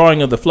see a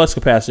drawing of the flux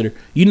capacitor,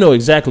 you know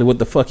exactly what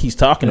the fuck he's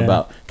talking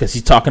about, because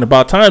he's talking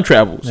about time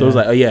travel. So it's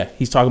like, oh yeah,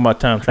 he's talking about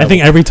time travel. I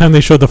think every time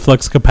they showed the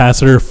flux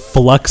capacitor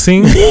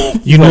fluxing,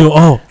 you knew,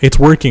 oh, it's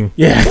working.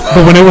 Yeah.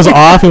 But when it was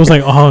off, it was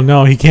like, oh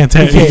no, he can't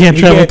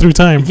travel through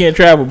time. He can't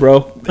travel,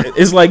 bro.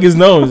 It's like his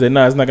nose. And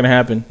no, it's not gonna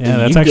happen. Yeah,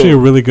 that's actually a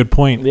really good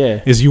point.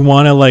 Yeah, is you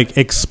want to like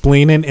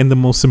explain it in the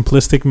most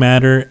simplistic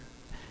manner,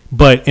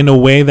 but in a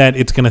way that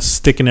it's going to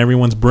stick in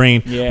everyone's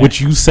brain,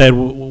 which you said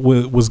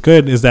was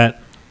good, is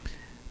that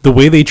the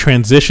way they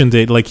transitioned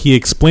it, like he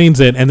explains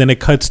it and then it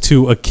cuts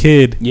to a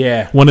kid,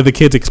 one of the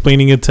kids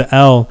explaining it to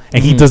Elle,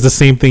 and he does the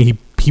same thing.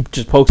 He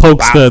just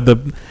pokes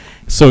the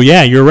so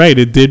yeah, you're right.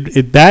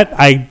 That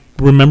I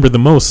remember the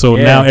most. So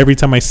now every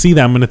time I see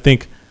that, I'm going to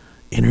think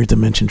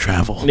interdimension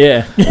travel.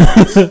 Yeah.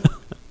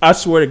 I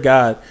swear to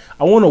God,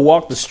 I want to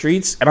walk the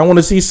streets and I want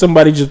to see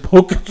somebody just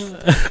poke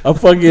a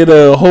fucking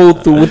hole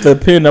through with a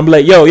pen. I'm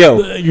like, yo.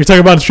 You're talking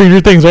about Stranger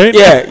Things, right?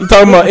 Yeah, you're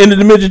talking about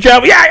interdimension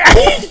travel. Yeah.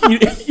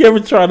 You ever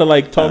try to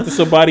like talk to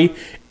somebody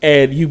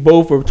and you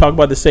both are talking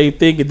about the same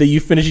thing and then you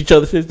finish each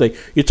other's things? Like,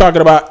 you're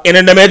talking about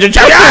interdimension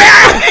travel.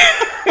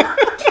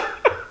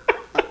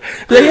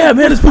 Yeah,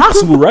 man, it's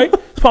possible, right?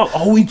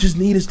 All we just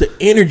need is the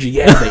energy.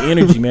 Yeah, the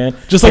energy, man.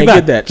 Just like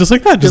that. Just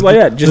like that.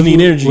 Just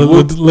need energy.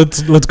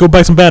 Let's go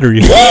buy some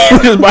batteries.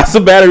 Just buy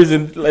some batteries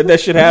and let that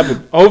shit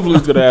happen. Hopefully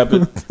it's going to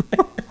happen.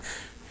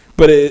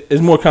 But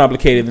it's more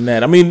complicated than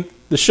that. I mean,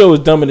 the show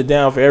is dumbing it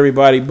down for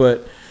everybody,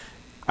 but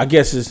I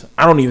guess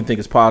I don't even think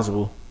it's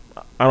possible.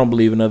 I don't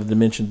believe in other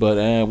dimensions,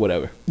 but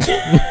whatever.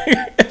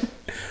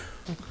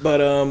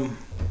 But,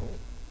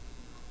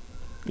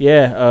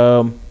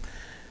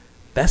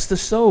 that's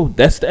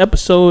the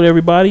episode,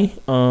 everybody.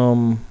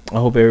 I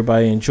hope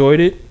everybody enjoyed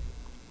it.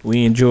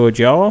 We enjoyed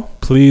y'all.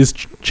 Please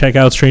check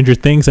out Stranger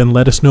Things and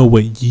let us know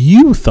what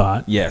you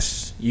thought.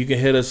 Yes. You can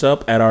hit us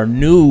up at our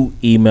new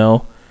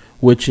email,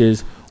 which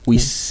is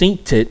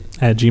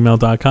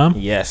wesyncedit@gmail.com.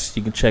 Yes.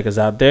 You can check us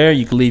out there.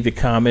 You can leave your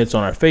comments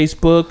on our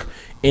Facebook,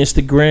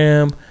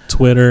 Instagram,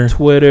 Twitter.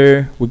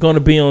 We're going to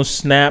be on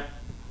Snap.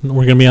 We're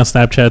going to be on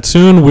Snapchat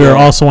soon. We're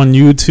also on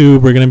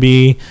YouTube. We're going to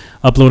be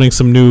uploading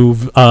some new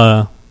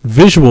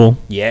visual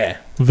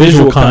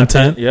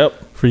content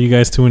for you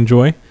guys to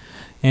enjoy.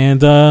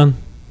 And I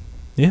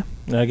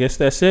guess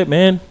that's it,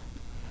 man.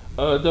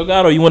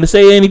 Delgado, you want to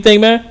say anything,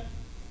 man?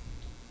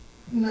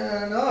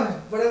 No,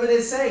 whatever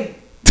they say.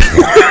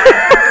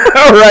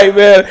 All right,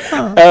 man.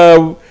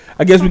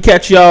 I guess we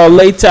catch y'all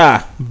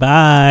later.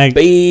 Bye.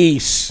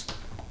 Peace.